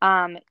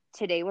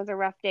 today was a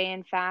rough day,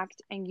 in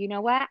fact. And you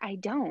know what? I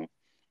don't.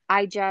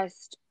 I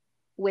just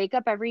wake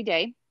up every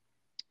day,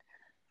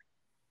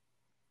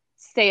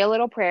 say a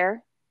little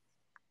prayer.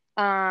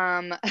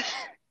 I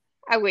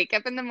wake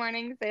up in the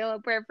morning, say a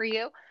little prayer for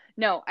you.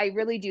 No, I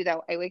really do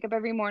though. I wake up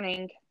every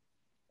morning.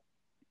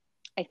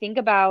 I think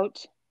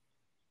about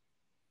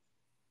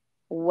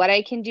what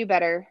I can do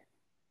better,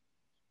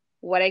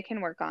 what I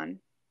can work on.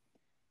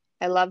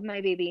 I love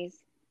my babies.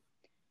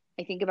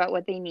 I think about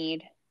what they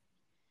need.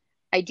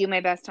 I do my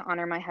best to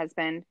honor my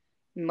husband.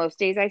 Most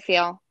days I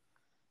fail.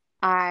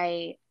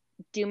 I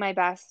do my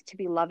best to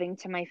be loving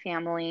to my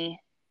family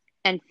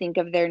and think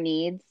of their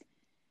needs.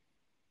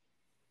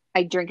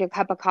 I drink a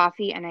cup of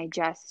coffee and I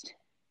just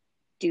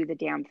do the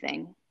damn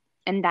thing.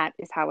 And that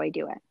is how I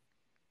do it.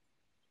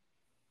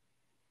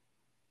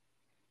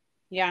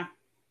 Yeah.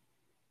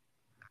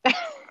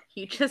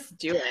 You just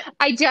do it.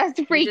 I just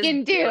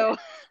freaking do.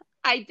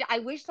 I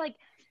wish, like,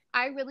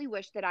 I really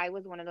wish that I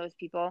was one of those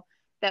people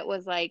that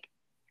was like,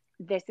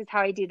 this is how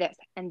I do this,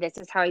 and this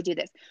is how I do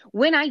this.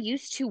 When I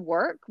used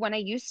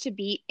to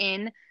be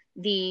in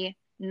the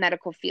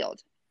medical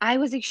field, I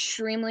was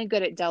extremely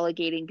good at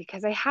delegating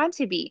because I had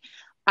to be.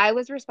 I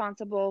was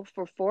responsible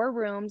for 4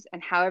 rooms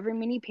and however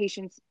many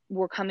patients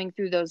were coming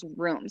through those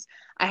rooms.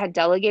 I had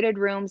delegated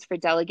rooms for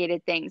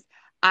delegated things.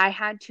 I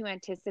had to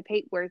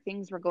anticipate where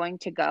things were going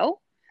to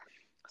go.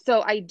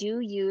 So I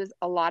do use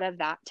a lot of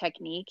that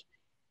technique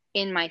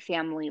in my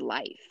family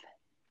life.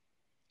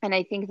 And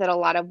I think that a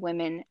lot of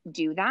women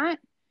do that.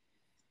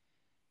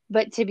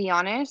 But to be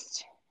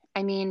honest,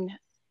 I mean,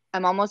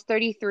 I'm almost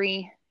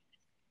 33.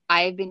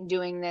 I've been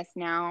doing this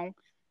now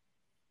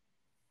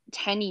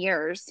 10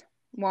 years.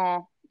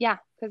 Well, yeah,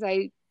 because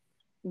I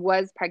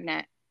was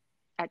pregnant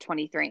at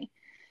 23.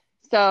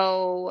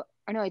 So,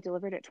 I know I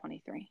delivered at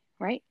 23,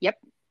 right? Yep,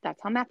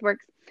 that's how math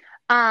works.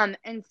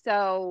 And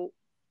so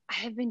I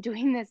have been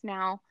doing this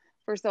now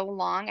for so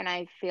long and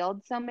I've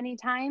failed so many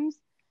times.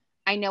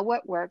 I know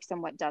what works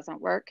and what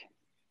doesn't work.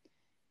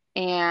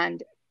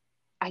 And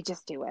I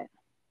just do it.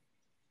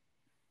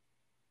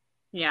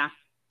 Yeah.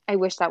 I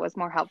wish that was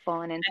more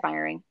helpful and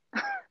inspiring.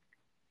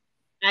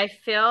 I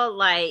feel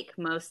like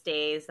most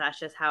days that's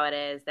just how it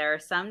is. There are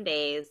some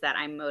days that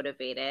I'm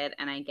motivated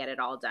and I get it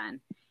all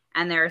done.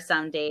 And there are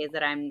some days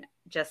that I'm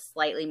just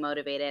slightly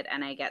motivated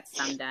and I get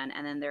some done.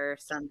 And then there are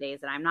some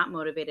days that I'm not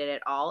motivated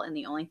at all. And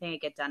the only thing I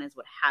get done is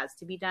what has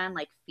to be done,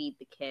 like feed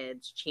the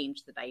kids,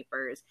 change the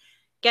diapers,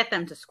 get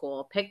them to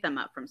school, pick them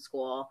up from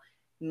school,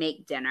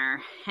 make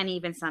dinner. And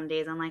even some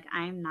days I'm like,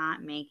 I'm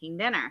not making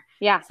dinner.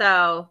 Yeah.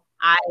 So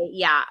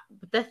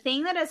the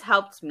thing that has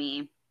helped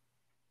me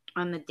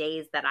on the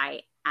days that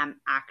I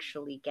am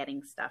actually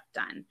getting stuff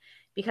done,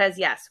 because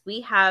yes,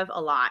 we have a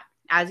lot.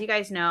 As you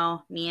guys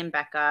know, me and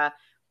Becca,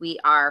 we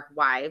are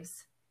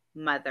wives,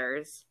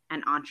 mothers,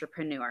 and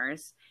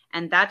entrepreneurs.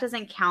 And that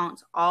doesn't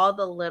count all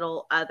the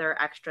little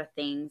other extra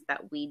things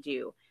that we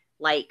do,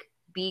 like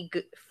be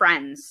good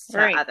friends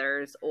to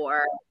others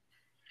or,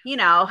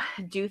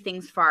 do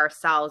things for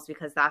ourselves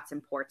because that's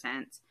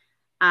important.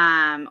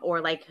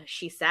 Or like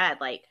she said,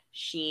 like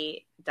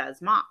she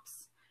does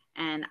mops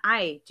and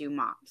I do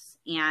mops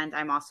and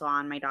I'm also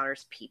on my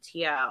daughter's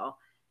PTO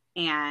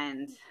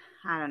and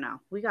I don't know.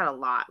 We got a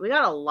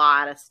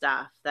lot of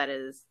stuff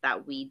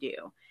that we do.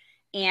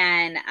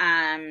 And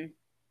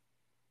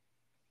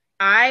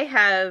I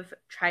have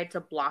tried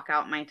to block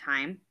out my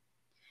time.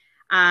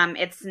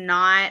 It's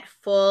not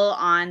full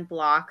on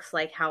blocks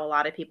like how a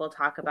lot of people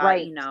talk about,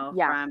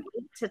 from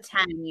 8 to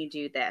 10, you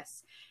do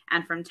this.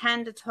 And from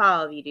 10 to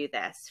 12, you do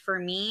this. For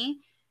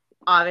me,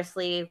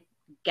 obviously,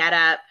 get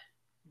up,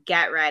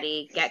 get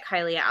ready, get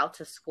Kylie out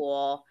to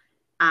school.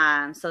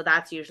 So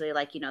that's usually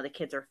like, the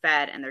kids are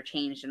fed and they're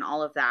changed and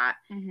all of that.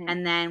 Mm-hmm.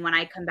 And then when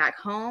I come back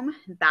home,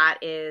 that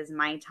is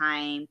my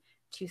time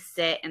to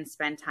sit and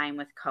spend time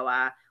with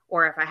Koa,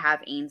 or if I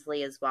have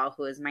Ainsley as well,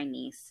 who is my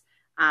niece.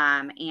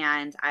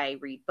 And I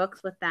read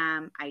books with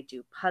them. I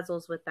do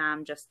puzzles with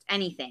them, just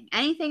anything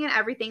and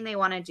everything they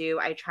want to do.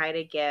 I try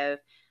to give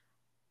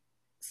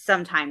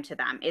some time to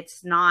them.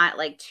 It's not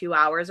like 2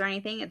 hours or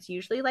anything. It's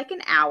usually like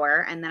an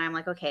hour. And then I'm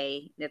like,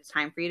 okay, it's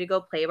time for you to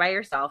go play by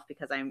yourself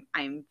because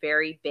I'm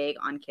very big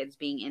on kids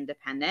being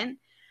independent.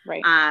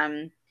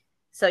 Right.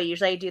 So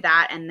usually I do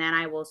that. And then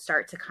I will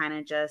start to kind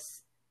of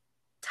just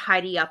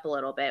tidy up a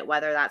little bit,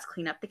 whether that's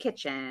clean up the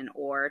kitchen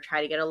or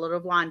try to get a little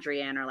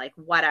laundry in or like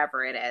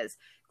whatever it is,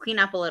 clean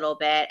up a little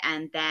bit.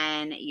 And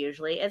then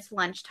usually it's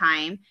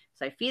lunchtime.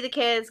 So I feed the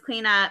kids,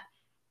 clean up,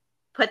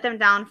 put them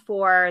down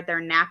for their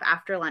nap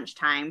after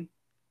lunchtime.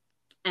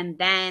 And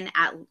then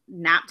at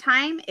nap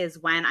time is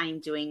when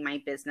I'm doing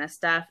my business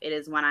stuff. It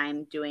is when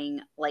I'm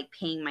doing like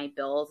paying my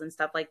bills and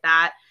stuff like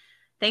that.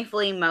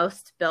 Thankfully,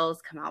 most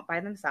bills come out by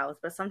themselves,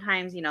 but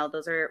sometimes,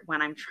 those are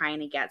when I'm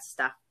trying to get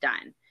stuff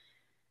done.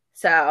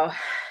 So,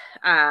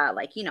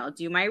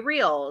 do my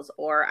reels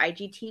or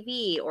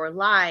IGTV or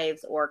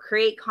lives or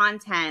create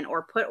content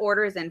or put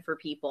orders in for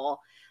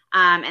people.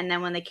 And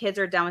then when the kids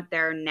are done with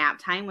their nap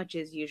time, which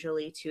is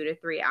usually 2 to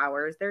 3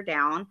 hours, they're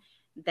down.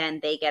 Then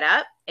they get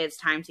up. It's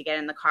time to get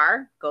in the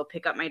car, go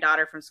pick up my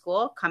daughter from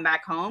school, come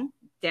back home.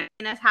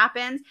 Dinner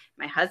happens.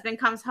 My husband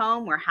comes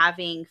home. We're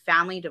having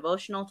family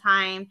devotional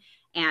time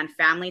and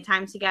family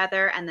time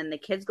together. And then the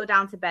kids go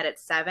down to bed at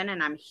 7.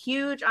 And I'm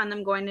huge on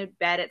them going to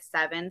bed at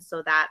 7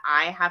 so that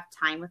I have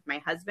time with my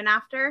husband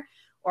after,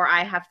 or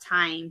I have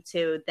time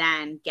to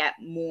then get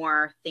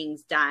more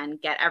things done,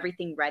 get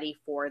everything ready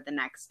for the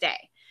next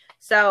day.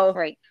 So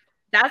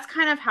that's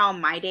kind of how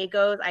my day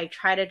goes. I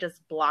try to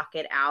just block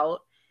it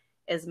out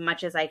as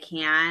much as I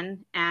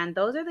can. And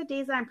those are the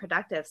days that I'm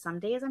productive. Some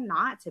days I'm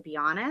not, to be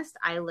honest.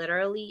 I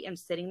literally am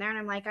sitting there and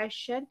I'm like, I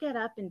should get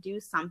up and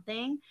do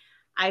something.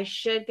 I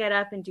should get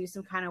up and do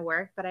some kind of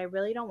work, but I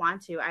really don't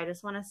want to. I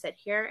just want to sit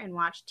here and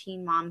watch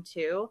Teen Mom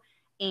 2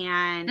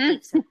 and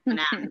eat some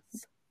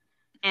bananas.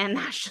 And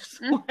that's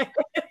just what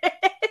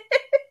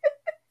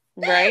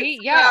Right?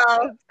 Yeah.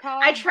 So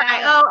I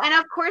try. Balance. Oh, and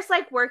of course,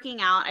 like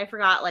working out, I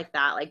forgot like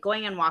that, like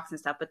going on walks and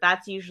stuff, but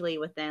that's usually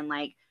within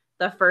like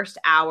the first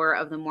hour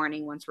of the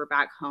morning once we're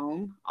back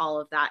home. All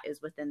of that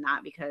is within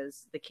that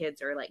because the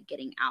kids are like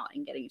getting out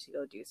and getting to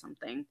go do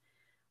something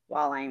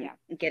while I'm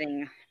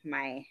getting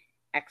my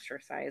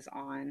exercise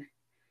on.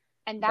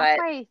 And that's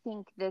why I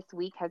think this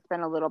week has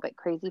been a little bit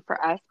crazy for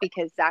us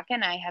because Zach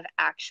and I have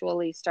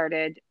actually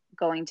started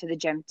going to the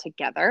gym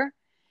together.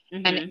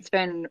 Mm-hmm. And it's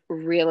been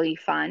really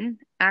fun.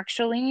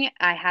 Actually,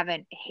 I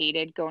haven't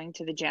hated going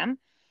to the gym.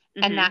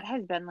 Mm-hmm. And that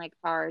has been like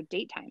our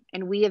date time.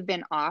 And we have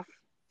been off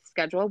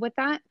schedule with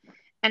that.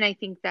 And I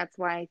think that's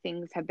why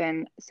things have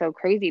been so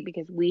crazy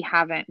because we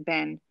haven't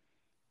been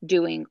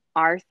doing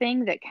our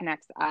thing that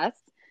connects us.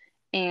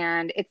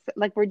 And it's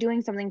like we're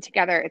doing something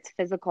together. It's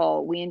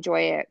physical. We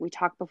enjoy it. We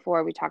talk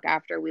before, we talk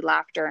after, we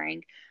laugh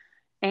during.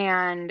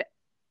 And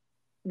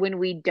when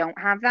we don't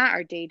have that,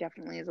 our day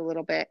definitely is a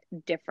little bit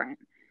different.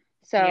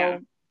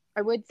 So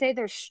I would say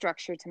there's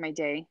structure to my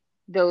day.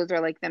 Those are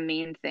like the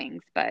main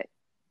things. But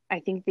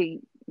I think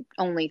the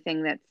only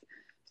thing that's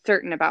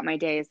certain about my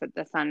day is that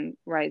the sun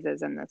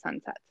rises and the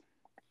sun sets.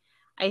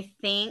 I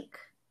think,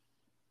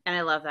 and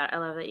I love that. I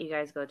love that you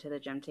guys go to the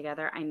gym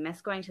together. I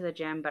miss going to the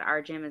gym, but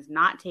our gym is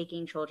not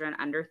taking children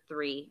under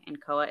 3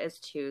 and Koa is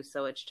 2.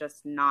 So it's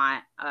just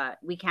not,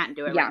 we can't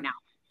do it right now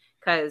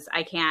because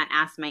I can't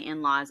ask my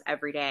in-laws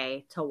every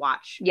day to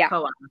watch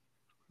Koa.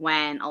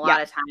 When a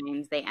lot of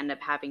times they end up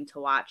having to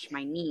watch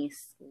my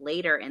niece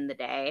later in the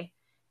day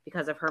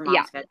because of her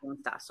mom's schedule and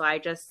stuff. So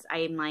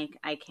I'm like,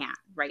 I can't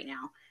right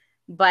now.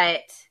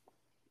 But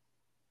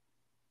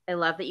I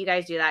love that you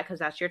guys do that because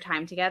that's your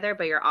time together,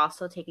 but you're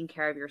also taking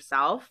care of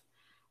yourself.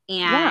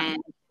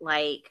 And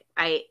like,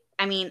 I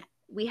mean,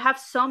 we have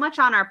so much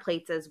on our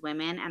plates as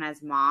women and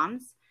as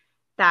moms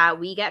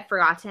that we get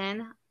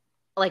forgotten.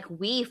 Like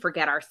we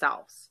forget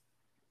ourselves.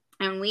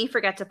 And we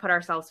forget to put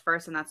ourselves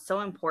first, and that's so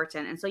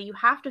important. And so you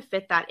have to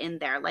fit that in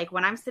there. Like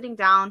when I'm sitting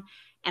down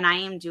and I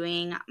am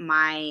doing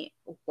my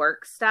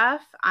work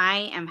stuff,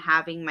 I am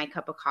having my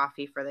cup of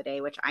coffee for the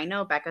day, which I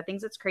know Becca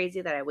thinks it's crazy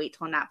that I wait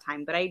till nap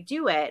time, but I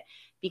do it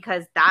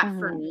because that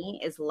for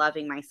me is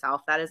loving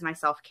myself. That is my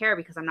self-care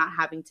because I'm not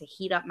having to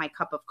heat up my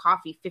cup of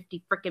coffee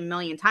 50 freaking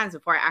million times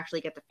before I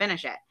actually get to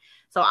finish it.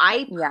 So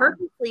I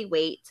purposely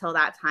wait till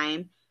that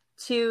time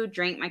to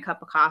drink my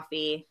cup of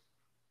coffee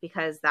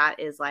because that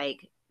is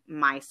like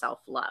my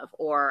self-love.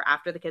 Or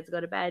after the kids go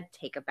to bed,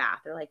 take a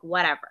bath or like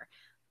whatever.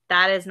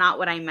 That is not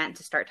what I meant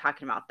to start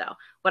talking about though.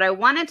 What I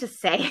wanted to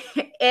say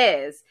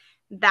is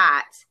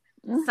that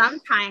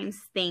sometimes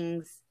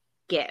things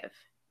give.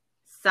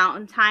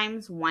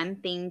 Sometimes one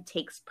thing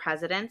takes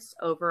precedence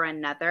over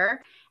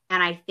another.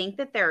 And I think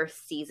that there are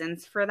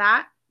seasons for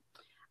that.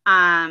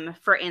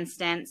 For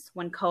instance,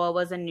 when Koa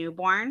was a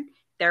newborn,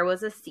 there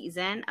was a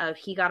season of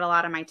he got a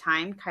lot of my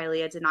time.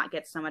 Kylia did not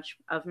get so much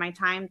of my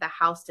time. The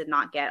house did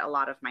not get a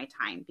lot of my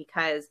time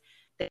because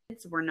the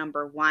kids were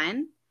number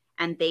one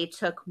and they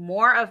took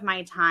more of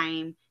my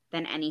time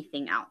than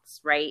anything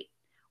else, right?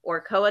 Or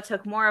Koa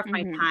took more of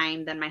my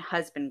time than my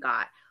husband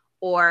got.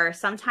 Or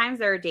sometimes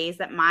there are days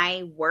that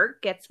my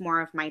work gets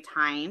more of my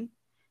time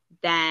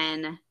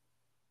than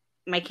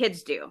my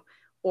kids do.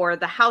 Or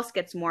the house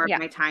gets more of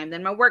my time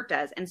than my work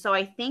does. And so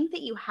I think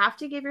that you have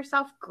to give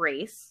yourself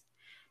grace.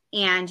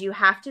 And you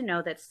have to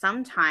know that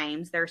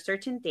sometimes there are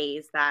certain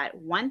days that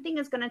one thing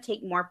is going to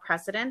take more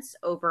precedence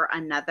over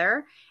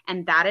another.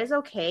 And that is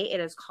okay. It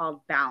is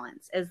called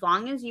balance. As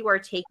long as you are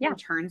taking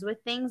turns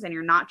with things and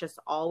you're not just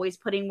always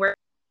putting the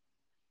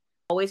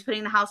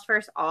house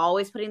first,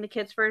 always putting the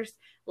kids first.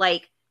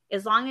 Like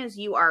as long as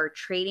you are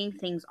trading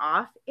things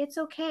off, it's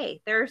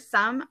okay. There are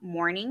some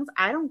mornings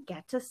I don't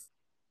get to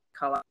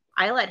co-op.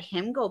 I let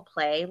him go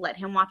play, let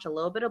him watch a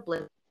little bit of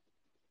Blitz.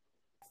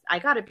 I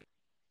got to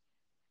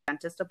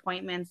dentist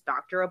appointments,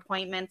 doctor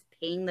appointments,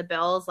 paying the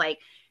bills, like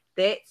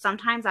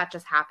sometimes that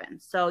just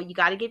happens. So you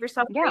got to give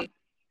yourself grace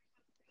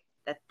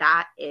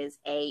that is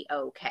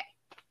a-okay.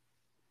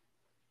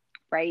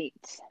 Right.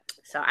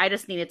 So I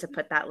just needed to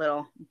put that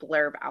little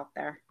blurb out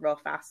there real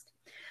fast.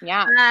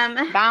 Yeah.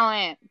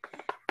 Balance.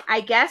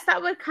 I guess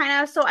that would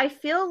kind of, so I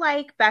feel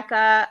like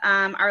Becca,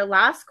 our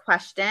last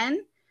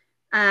question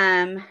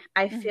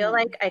I feel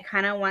like I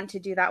kind of want to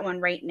do that one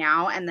right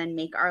now and then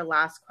make our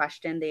last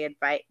question the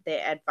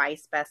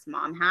advice best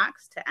mom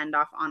hacks to end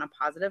off on a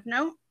positive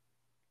note.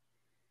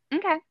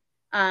 Okay.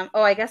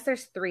 I guess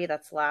there's 3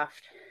 that's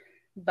left.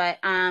 But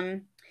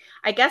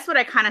I guess what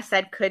I kind of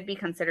said could be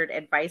considered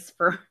advice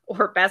for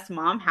or best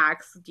mom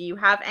hacks. Do you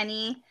have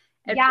any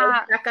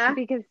advice, Becca?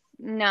 Because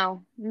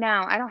no,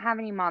 I don't have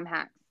any mom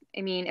hacks.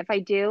 I mean, if I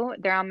do,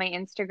 they're on my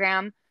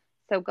Instagram.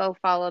 So go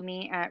follow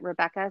me at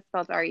Rebecca,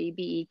 spelled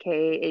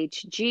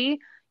REBEKHG.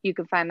 You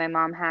can find my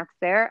mom hacks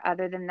there.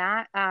 Other than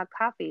that,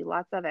 coffee,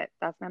 lots of it.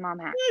 That's my mom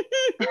hack.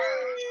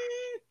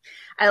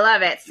 I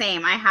love it.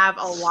 Same. I have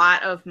a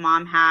lot of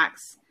mom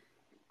hacks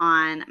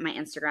on my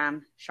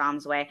Instagram,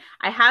 Sham's Way.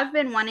 I have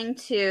been wanting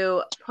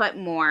to put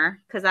more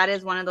because that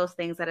is one of those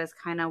things that has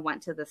kind of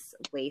went to this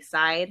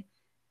wayside.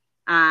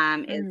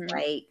 Is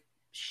like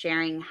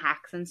sharing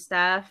hacks and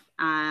stuff.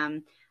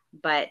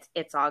 But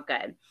it's all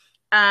good.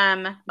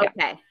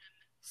 Okay.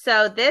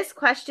 So this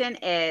question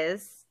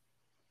is,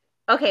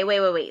 okay,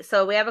 wait.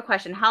 So we have a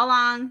question. How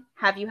long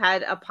have you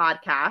had a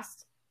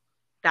podcast?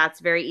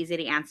 That's very easy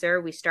to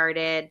answer. We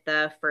started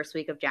the first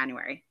week of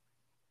January.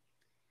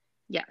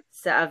 Yes.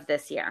 So of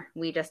this year.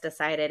 We just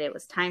decided it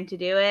was time to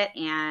do it.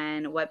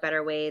 And what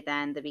better way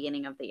than the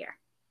beginning of the year?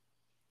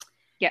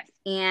 Yes.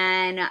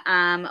 And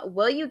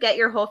will you get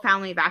your whole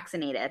family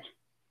vaccinated?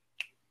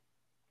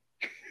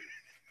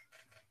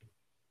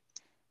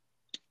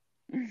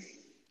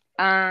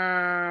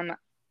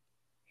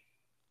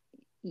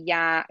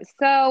 Yeah.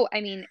 So,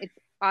 I mean, it's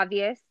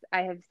obvious.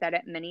 I have said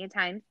it many a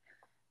times.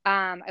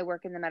 I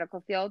work in the medical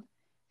field.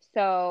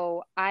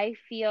 So I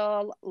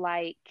feel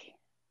like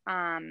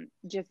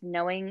just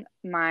knowing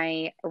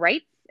my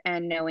rights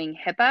and knowing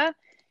HIPAA,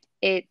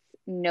 it's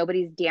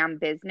nobody's damn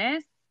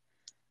business.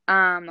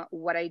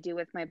 What I do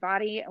with my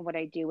body and what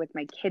I do with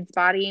my kids'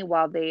 body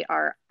while they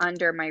are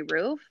under my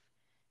roof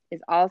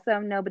is also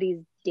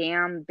nobody's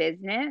damn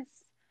business.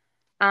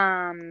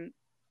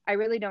 I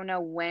really don't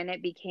know when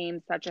it became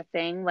such a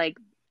thing. Like,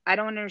 I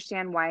don't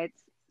understand why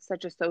it's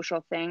such a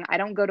social thing. I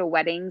don't go to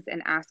weddings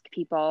and ask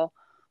people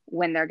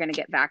when they're going to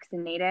get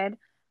vaccinated.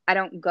 I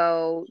don't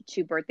go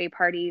to birthday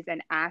parties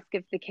and ask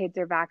if the kids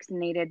are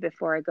vaccinated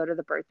before I go to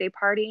the birthday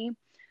party.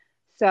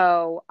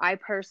 So I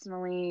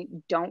personally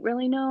don't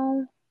really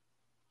know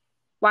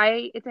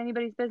why it's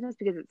anybody's business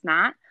because it's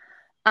not.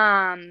 So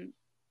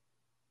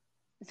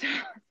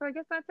I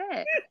guess that's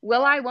it.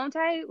 Will I, won't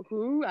I?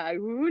 Who knows? I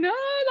don't know.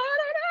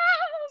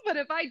 But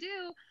if I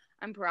do,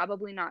 I'm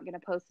probably not going to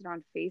post it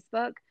on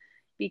Facebook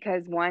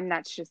because 1,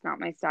 that's just not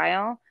my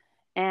style.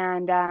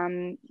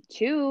 And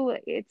 2,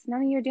 it's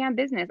none of your damn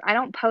business. I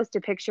don't post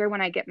a picture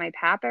when I get my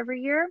PAP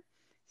every year.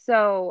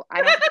 So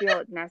I don't feel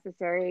it's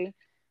necessary.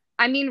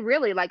 I mean,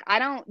 really, like I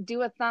don't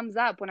do a thumbs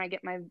up when I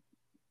get my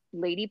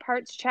lady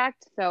parts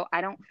checked. So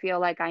I don't feel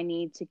like I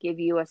need to give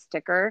you a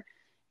sticker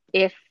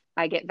if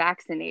I get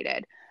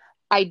vaccinated.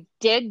 I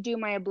did do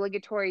my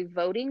obligatory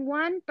voting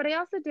one, but I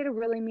also did a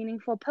really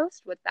meaningful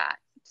post with that.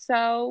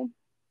 So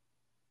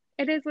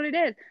it is what it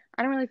is.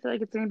 I don't really feel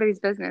like it's anybody's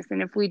business.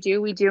 And if we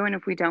do, we do. And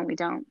if we don't, we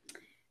don't.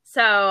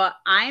 So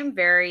I'm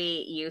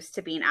very used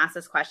to being asked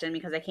this question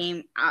because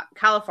I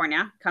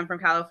come from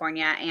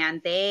California,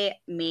 and they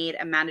made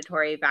a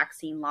mandatory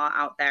vaccine law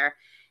out there.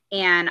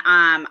 And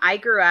I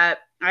grew up,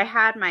 I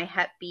had my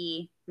Hep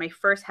B, my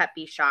first Hep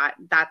B shot.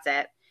 That's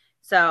it.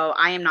 So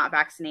I am not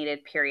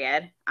vaccinated,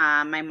 period.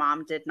 My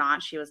mom did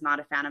not. She was not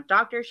a fan of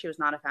doctors. She was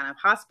not a fan of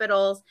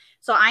hospitals.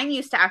 So I'm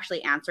used to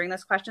actually answering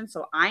this question.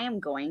 So I am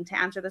going to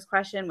answer this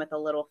question with a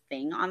little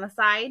thing on the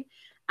side.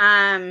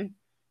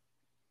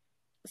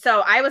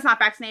 So I was not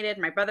vaccinated.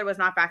 My brother was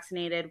not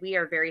vaccinated. We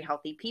are very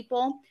healthy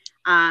people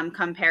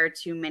compared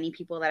to many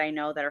people that I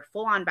know that are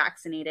full on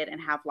vaccinated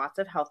and have lots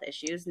of health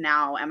issues.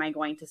 Now, am I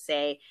going to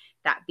say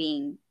that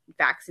being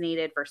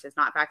vaccinated versus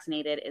not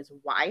vaccinated is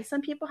why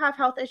some people have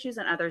health issues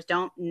and others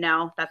don't?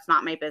 No, that's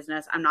not my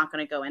business. I'm not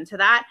going to go into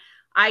that.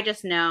 I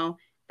just know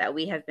that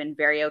we have been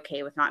very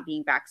okay with not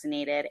being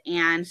vaccinated.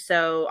 And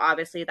so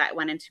obviously that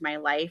went into my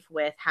life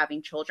with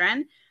having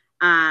children.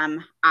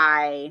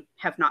 I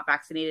have not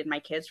vaccinated my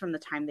kids from the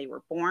time they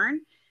were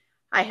born.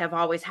 I have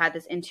always had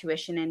this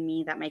intuition in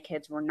me that my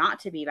kids were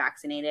not to be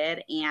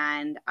vaccinated,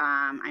 and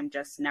I'm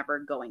just never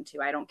going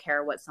to. I don't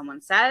care what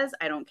someone says.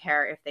 I don't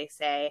care if they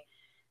say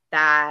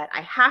that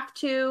I have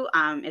to.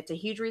 It's a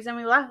huge reason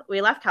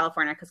we left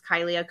California because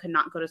Kylia could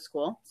not go to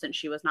school since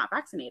she was not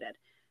vaccinated.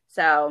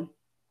 So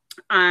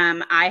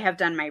I have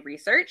done my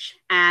research,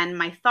 and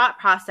my thought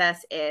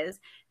process is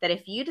that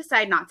if you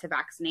decide not to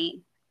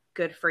vaccinate,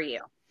 good for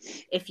you.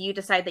 If you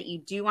decide that you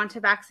do want to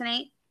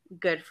vaccinate,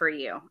 good for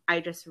you. I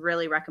just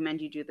really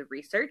recommend you do the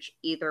research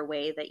either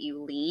way that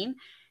you lean.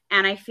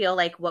 And I feel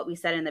like what we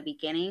said in the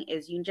beginning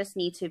is you just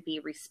need to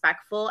be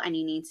respectful, and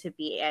you need to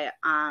be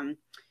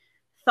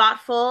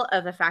thoughtful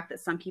of the fact that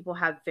some people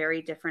have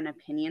very different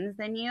opinions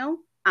than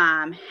you.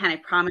 And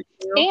I promise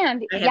you,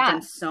 I have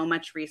done so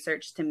much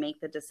research to make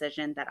the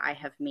decision that I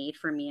have made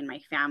for me and my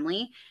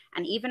family.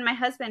 And even my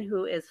husband,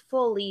 who is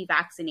fully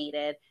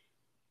vaccinated,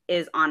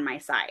 is on my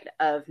side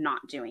of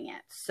not doing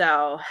it.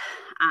 So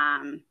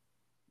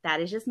that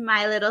is just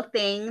my little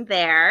thing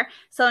there.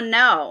 So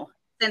no,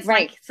 since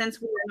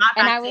we were not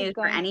vaccinated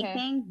for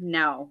anything,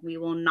 no, we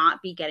will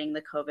not be getting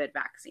the COVID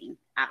vaccine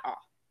at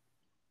all.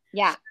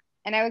 Yeah.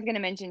 And I was going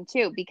to mention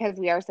too, because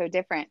we are so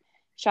different.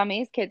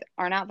 Shami's kids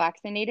are not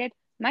vaccinated.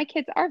 My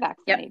kids are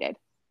vaccinated. Yep.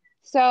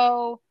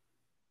 So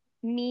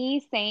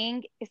me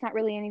saying it's not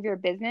really any of your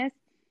business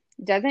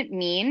doesn't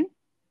mean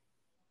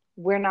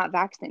we're not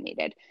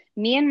vaccinated.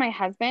 Me and my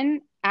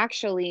husband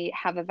actually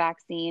have a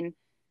vaccine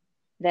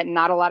that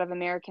not a lot of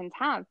Americans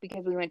have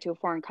because we went to a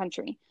foreign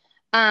country.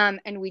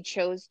 And we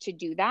chose to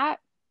do that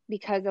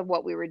because of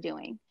what we were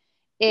doing.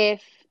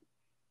 If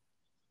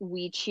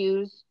we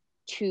choose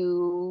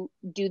to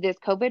do this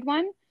COVID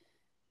one,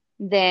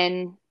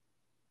 then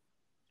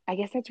I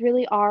guess that's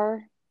really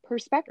our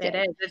perspective.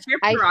 It is. It's your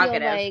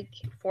prerogative, I feel like,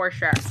 for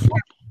sure.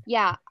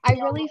 Yeah, I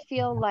really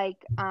feel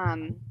like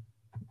I'm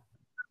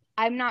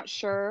not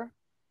sure.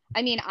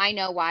 I mean, I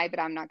know why, but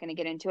I'm not going to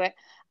get into it.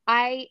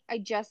 I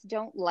just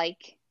don't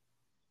like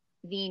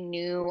the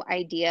new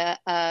idea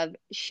of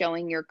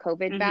showing your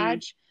COVID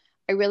badge.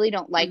 I really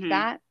don't like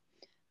that.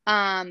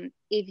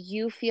 If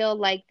you feel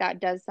like that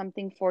does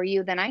something for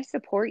you, then I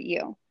support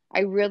you.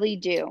 I really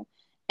do.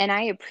 And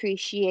I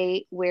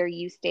appreciate where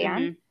you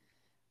stand.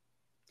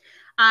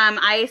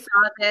 I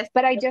saw this,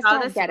 but I just saw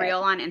this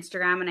reel on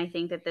Instagram, and I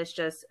think that this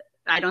just,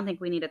 I don't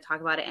think we need to talk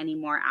about it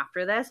anymore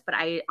after this, but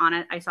I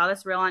saw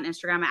this reel on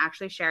Instagram. I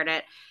actually shared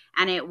it,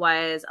 and it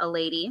was a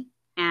lady,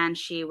 and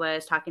she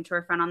was talking to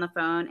her friend on the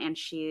phone, and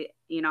she,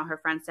 her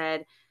friend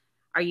said,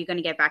 "Are you going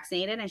to get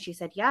vaccinated?" And she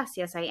said, yes,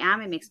 I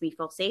am. It makes me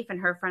feel safe. And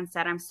her friend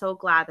said, "I'm so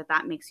glad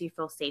that makes you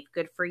feel safe.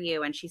 Good for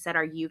you." And she said,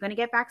 "Are you going to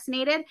get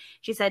vaccinated?"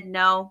 She said,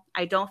 "No,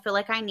 I don't feel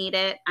like I need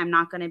it. I'm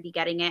not going to be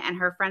getting it." And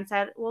her friend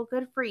said, "Well,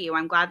 good for you.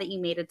 I'm glad that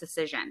you made a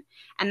decision."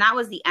 And that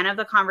was the end of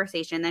the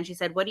conversation. Then she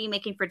said, "What are you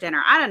making for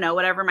dinner?" "I don't know,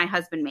 whatever my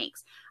husband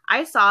makes."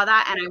 I saw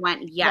that and I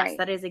went, yes, right.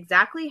 That is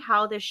exactly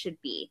how this should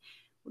be.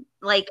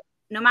 Like,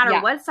 no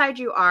matter what side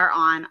you are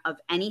on of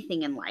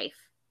anything in life,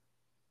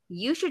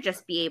 you should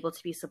just be able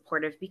to be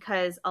supportive,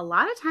 because a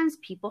lot of times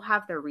people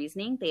have their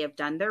reasoning, they have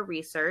done their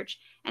research,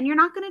 and you're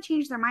not going to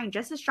change their mind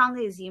just as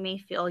strongly as you may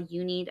feel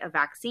you need a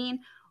vaccine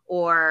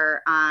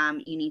or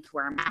you need to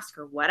wear a mask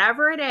or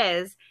whatever it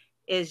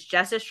is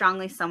just as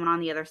strongly someone on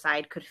the other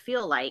side could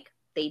feel like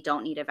they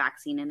don't need a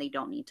vaccine and they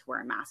don't need to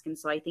wear a mask. And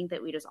so I think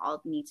that we just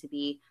all need to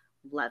be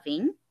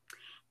loving.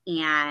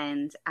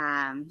 And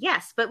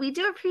yes, but we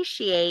do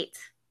appreciate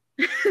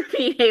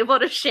being able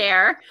to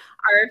share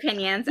our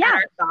opinions and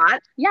our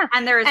thoughts. Yeah.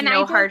 And there is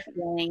no hard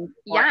feelings.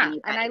 Yeah.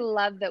 And I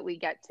love that we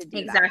get to do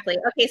exactly.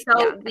 that. Okay.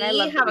 So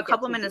we have a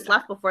couple minutes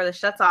left before this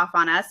shuts off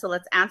on us. So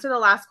let's answer the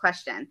last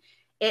question.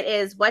 It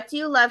is, what do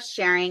you love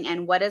sharing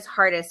and what is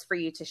hardest for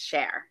you to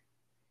share?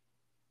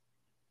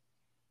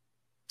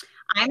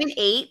 I'm an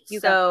 8,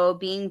 so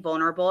being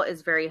vulnerable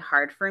is very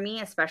hard for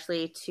me,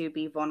 especially to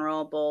be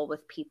vulnerable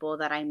with people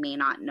that I may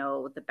not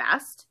know the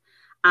best.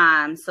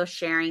 So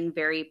sharing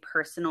very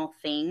personal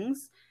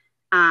things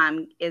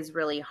is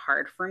really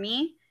hard for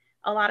me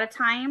a lot of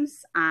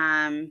times.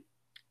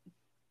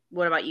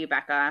 What about you,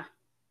 Becca?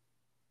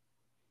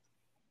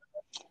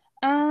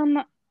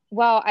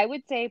 Well, I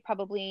would say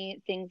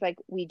probably things like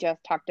we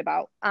just talked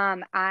about.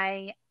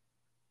 I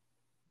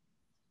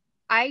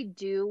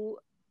do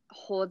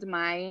hold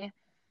my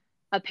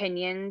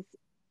opinions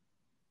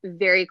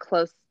very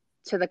close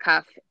to the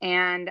cuff,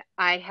 and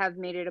I have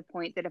made it a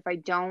point that if I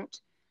don't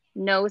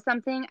know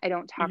something, I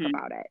don't talk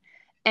about it.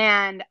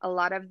 And a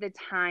lot of the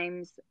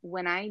times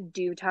when I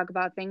do talk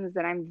about things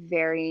that I'm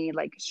very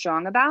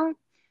strong about,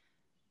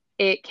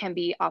 it can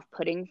be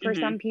off-putting for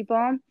some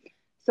people.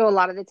 So a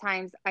lot of the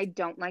times I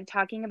don't like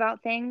talking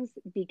about things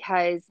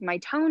because my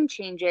tone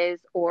changes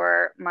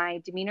or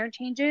my demeanor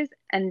changes,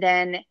 and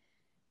then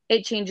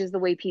it changes the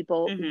way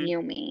people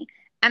view me.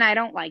 And I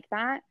don't like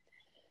that.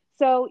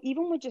 So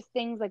even with just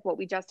things like what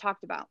we just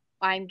talked about,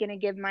 I'm going to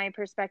give my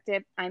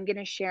perspective. I'm going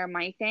to share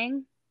my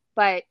thing,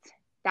 but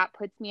that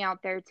puts me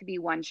out there to be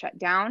shut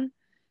down,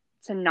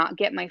 to not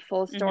get my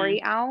full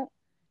story out,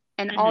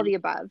 and all the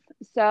above.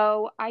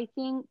 So I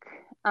think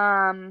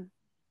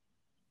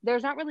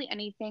there's not really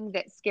anything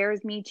that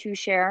scares me to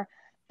share,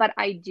 but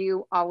I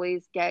do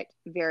always get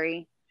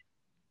very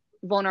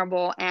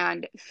vulnerable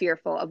and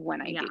fearful of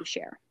when I do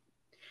share.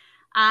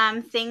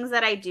 Things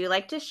that I do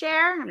like to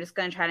share, I'm just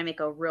going to try to make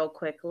a real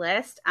quick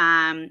list.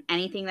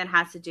 Anything that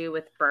has to do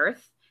with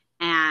birth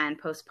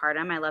and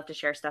postpartum, I love to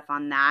share stuff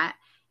on that.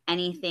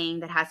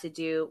 Anything that has to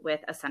do with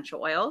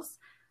essential oils.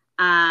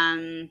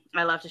 I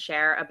love to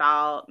share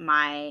about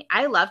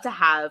I love to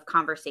have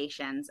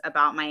conversations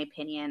about my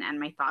opinion and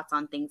my thoughts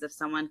on things. If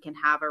someone can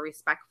have a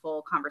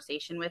respectful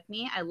conversation with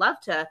me, I love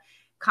to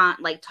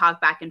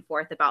talk back and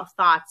forth about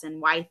thoughts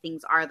and why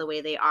things are the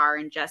way they are,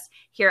 and just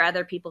hear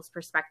other people's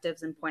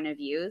perspectives and point of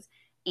views.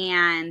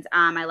 And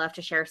I love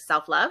to share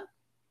self-love,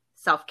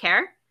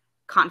 self-care,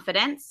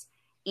 confidence,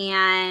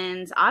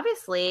 and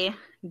obviously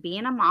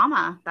being a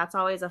mama. That's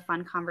always a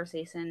fun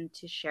conversation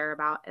to share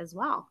about as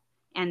well.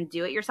 and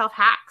do-it-yourself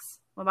hacks.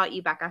 What about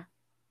you, Becca?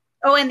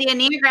 Oh, and the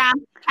Enneagram.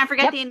 Can't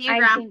forget the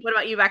Enneagram. What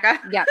about you,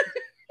 Becca? Yep.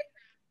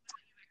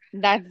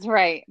 That's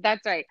right.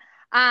 That's right.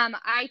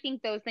 I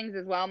think those things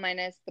as well,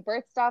 minus the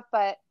birth stuff,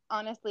 but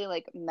honestly,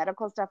 like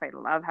medical stuff, I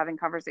love having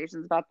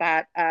conversations about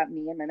that.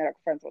 Me and my medical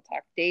friends will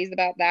talk days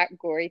about that.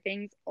 Gory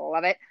things,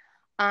 love it.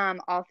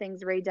 All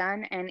things Rae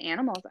Dunn and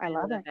animals, I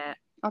love it.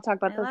 I'll talk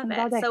about those things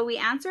all day. So we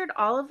answered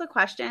all of the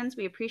questions.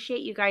 We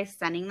appreciate you guys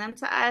sending them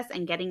to us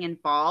and getting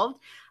involved.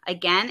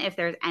 Again, if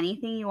there's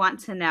anything you want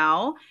to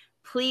know,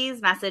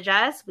 please message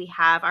us. We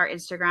have our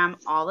Instagram,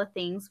 All the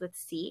Things with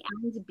C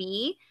and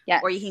B.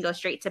 Yes. Or you can go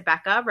straight to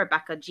Becca,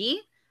 Rebecca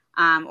G.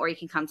 Or you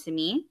can come to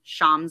me,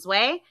 Shams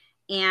Way.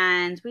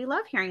 And we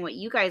love hearing what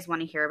you guys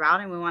want to hear about,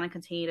 and we want to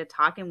continue to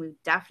talk, and we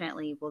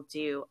definitely will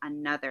do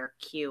another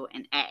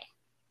Q&A.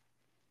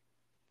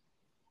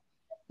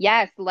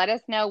 Yes, let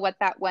us know what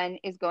that one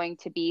is going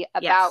to be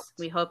about. Yes,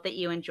 we hope that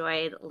you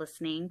enjoyed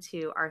listening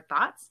to our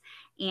thoughts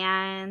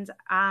and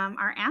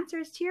our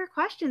answers to your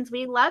questions.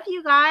 We love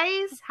you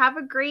guys. Have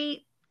a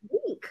great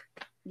week.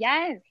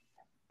 Yes.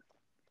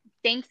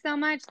 Thanks so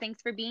much.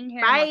 Thanks for being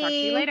here. Bye. We'll talk to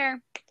you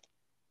later.